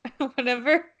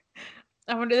 Whenever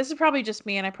I wonder, this is probably just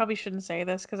me, and I probably shouldn't say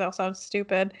this because I'll sound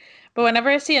stupid. But whenever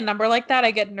I see a number like that,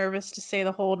 I get nervous to say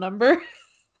the whole number.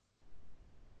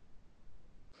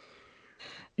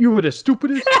 You were the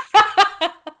stupidest.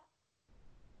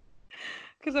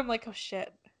 Because I'm like, oh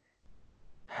shit.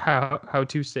 How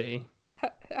to say?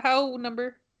 How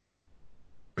number?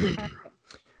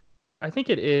 I think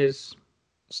it is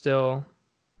still.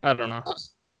 I don't know.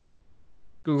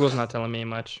 Google's not telling me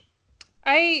much.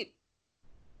 I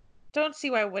don't see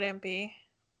why it wouldn't be.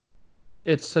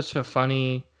 It's such a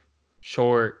funny,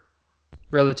 short,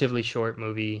 relatively short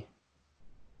movie.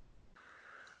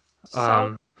 Solid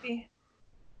Um, movie.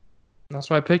 that's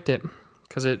why I picked it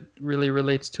because it really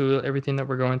relates to everything that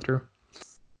we're going through.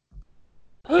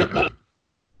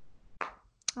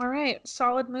 All right,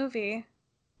 solid movie.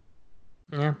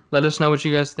 Yeah, let us know what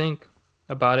you guys think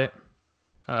about it.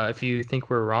 If you think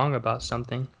we're wrong about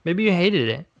something, maybe you hated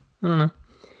it. I don't know.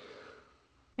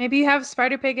 Maybe you have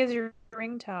Spider Pig as your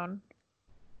ringtone.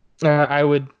 I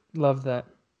would love that.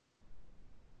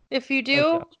 If you That'd be do,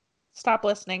 awesome. stop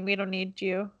listening. We don't need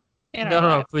you in No, our no,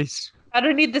 no, life. please. I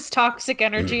don't need this toxic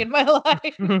energy in my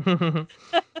life.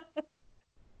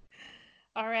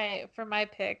 All right, for my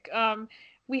pick.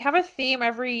 We have a theme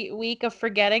every week of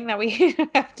forgetting that we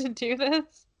have to do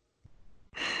this.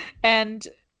 And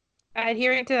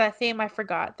adhering to that theme, I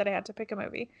forgot that I had to pick a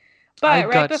movie. I But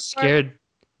right got before, scared.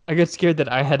 I got scared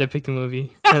that I had to pick the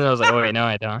movie, and I was like, "Oh wait, no,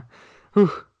 I don't."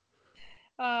 Whew.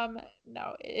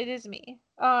 no, it is me.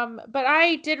 But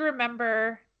I did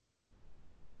remember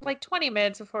like 20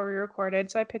 minutes before we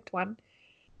recorded, so I picked one.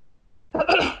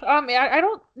 I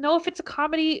don't know if it's a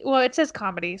comedy. Well, it says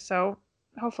comedy, so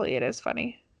hopefully it is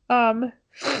funny. Um,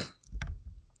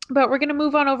 but we're gonna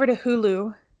move on over to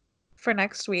Hulu for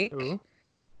next week. Ooh,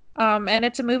 And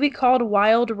it's a movie called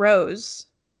Wild Rose.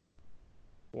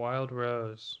 Wild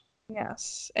Rose.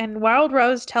 Yes. And Wild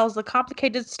Rose tells the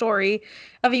complicated story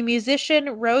of a musician,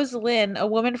 Rose Lynn, a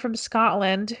woman from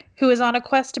Scotland, who is on a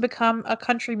quest to become a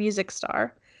country music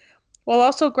star, while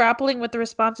also grappling with the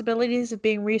responsibilities of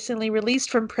being recently released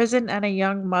from prison and a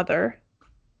young mother.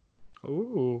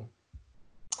 Ooh.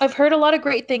 I've heard a lot of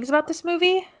great things about this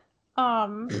movie.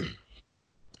 Um,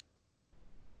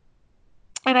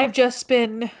 and I've just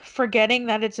been forgetting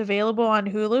that it's available on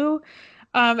Hulu.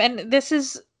 And this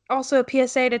is also a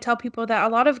PSA to tell people that a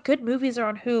lot of good movies are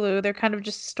on Hulu. They're kind of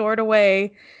just stored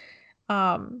away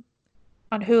um,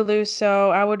 on Hulu.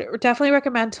 So I would definitely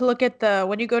recommend to look at the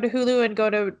when you go to Hulu and go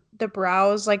to the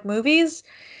browse like movies.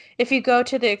 If you go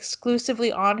to the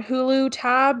exclusively on Hulu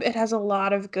tab, it has a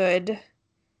lot of good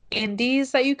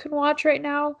indies that you can watch right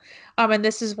now. And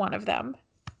this is one of them.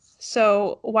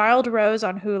 So Wild Rose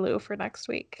on Hulu for next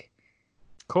week.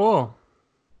 Cool.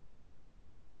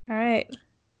 All right.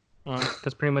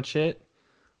 That's pretty much it.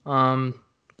 Um,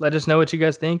 Let us know what you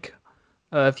guys think.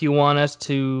 If you want us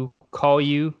to call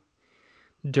you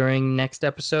during next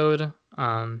episode,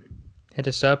 hit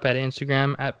us up at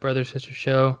Instagram at Brother Sister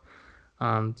Show.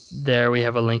 There we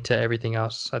have a link to everything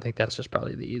else. I think that's just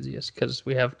probably the easiest because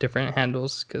we have different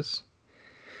handles. Because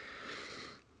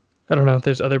I don't know if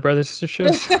there's other Brother Sister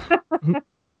shows.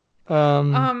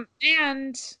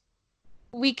 And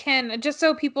we can just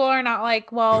so people are not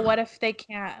like, well, what if they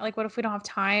can't? Like, what if we don't have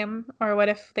time, or what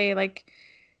if they like?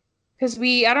 Because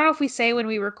I don't know if we say when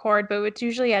we record, but it's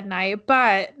usually at night.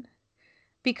 But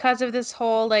because of this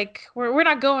whole like, we're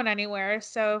not going anywhere,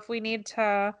 so if we need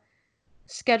to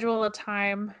schedule a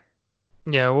time,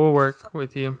 Yeah, we'll work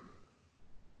with you.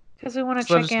 because we want to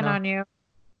Just let check us in know. on you.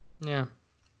 Yeah.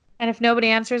 And if nobody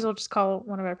answers, we'll just call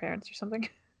one of our parents or something.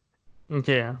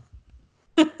 Yeah.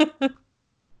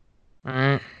 All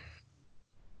right.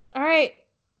 All right.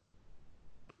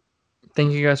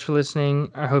 Thank you guys for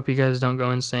listening. I hope you guys don't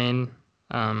go insane.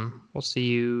 We'll see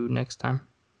you next time.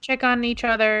 Check on each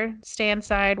other, stay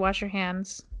inside, wash your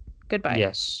hands. Goodbye.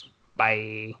 Yes.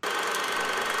 Bye.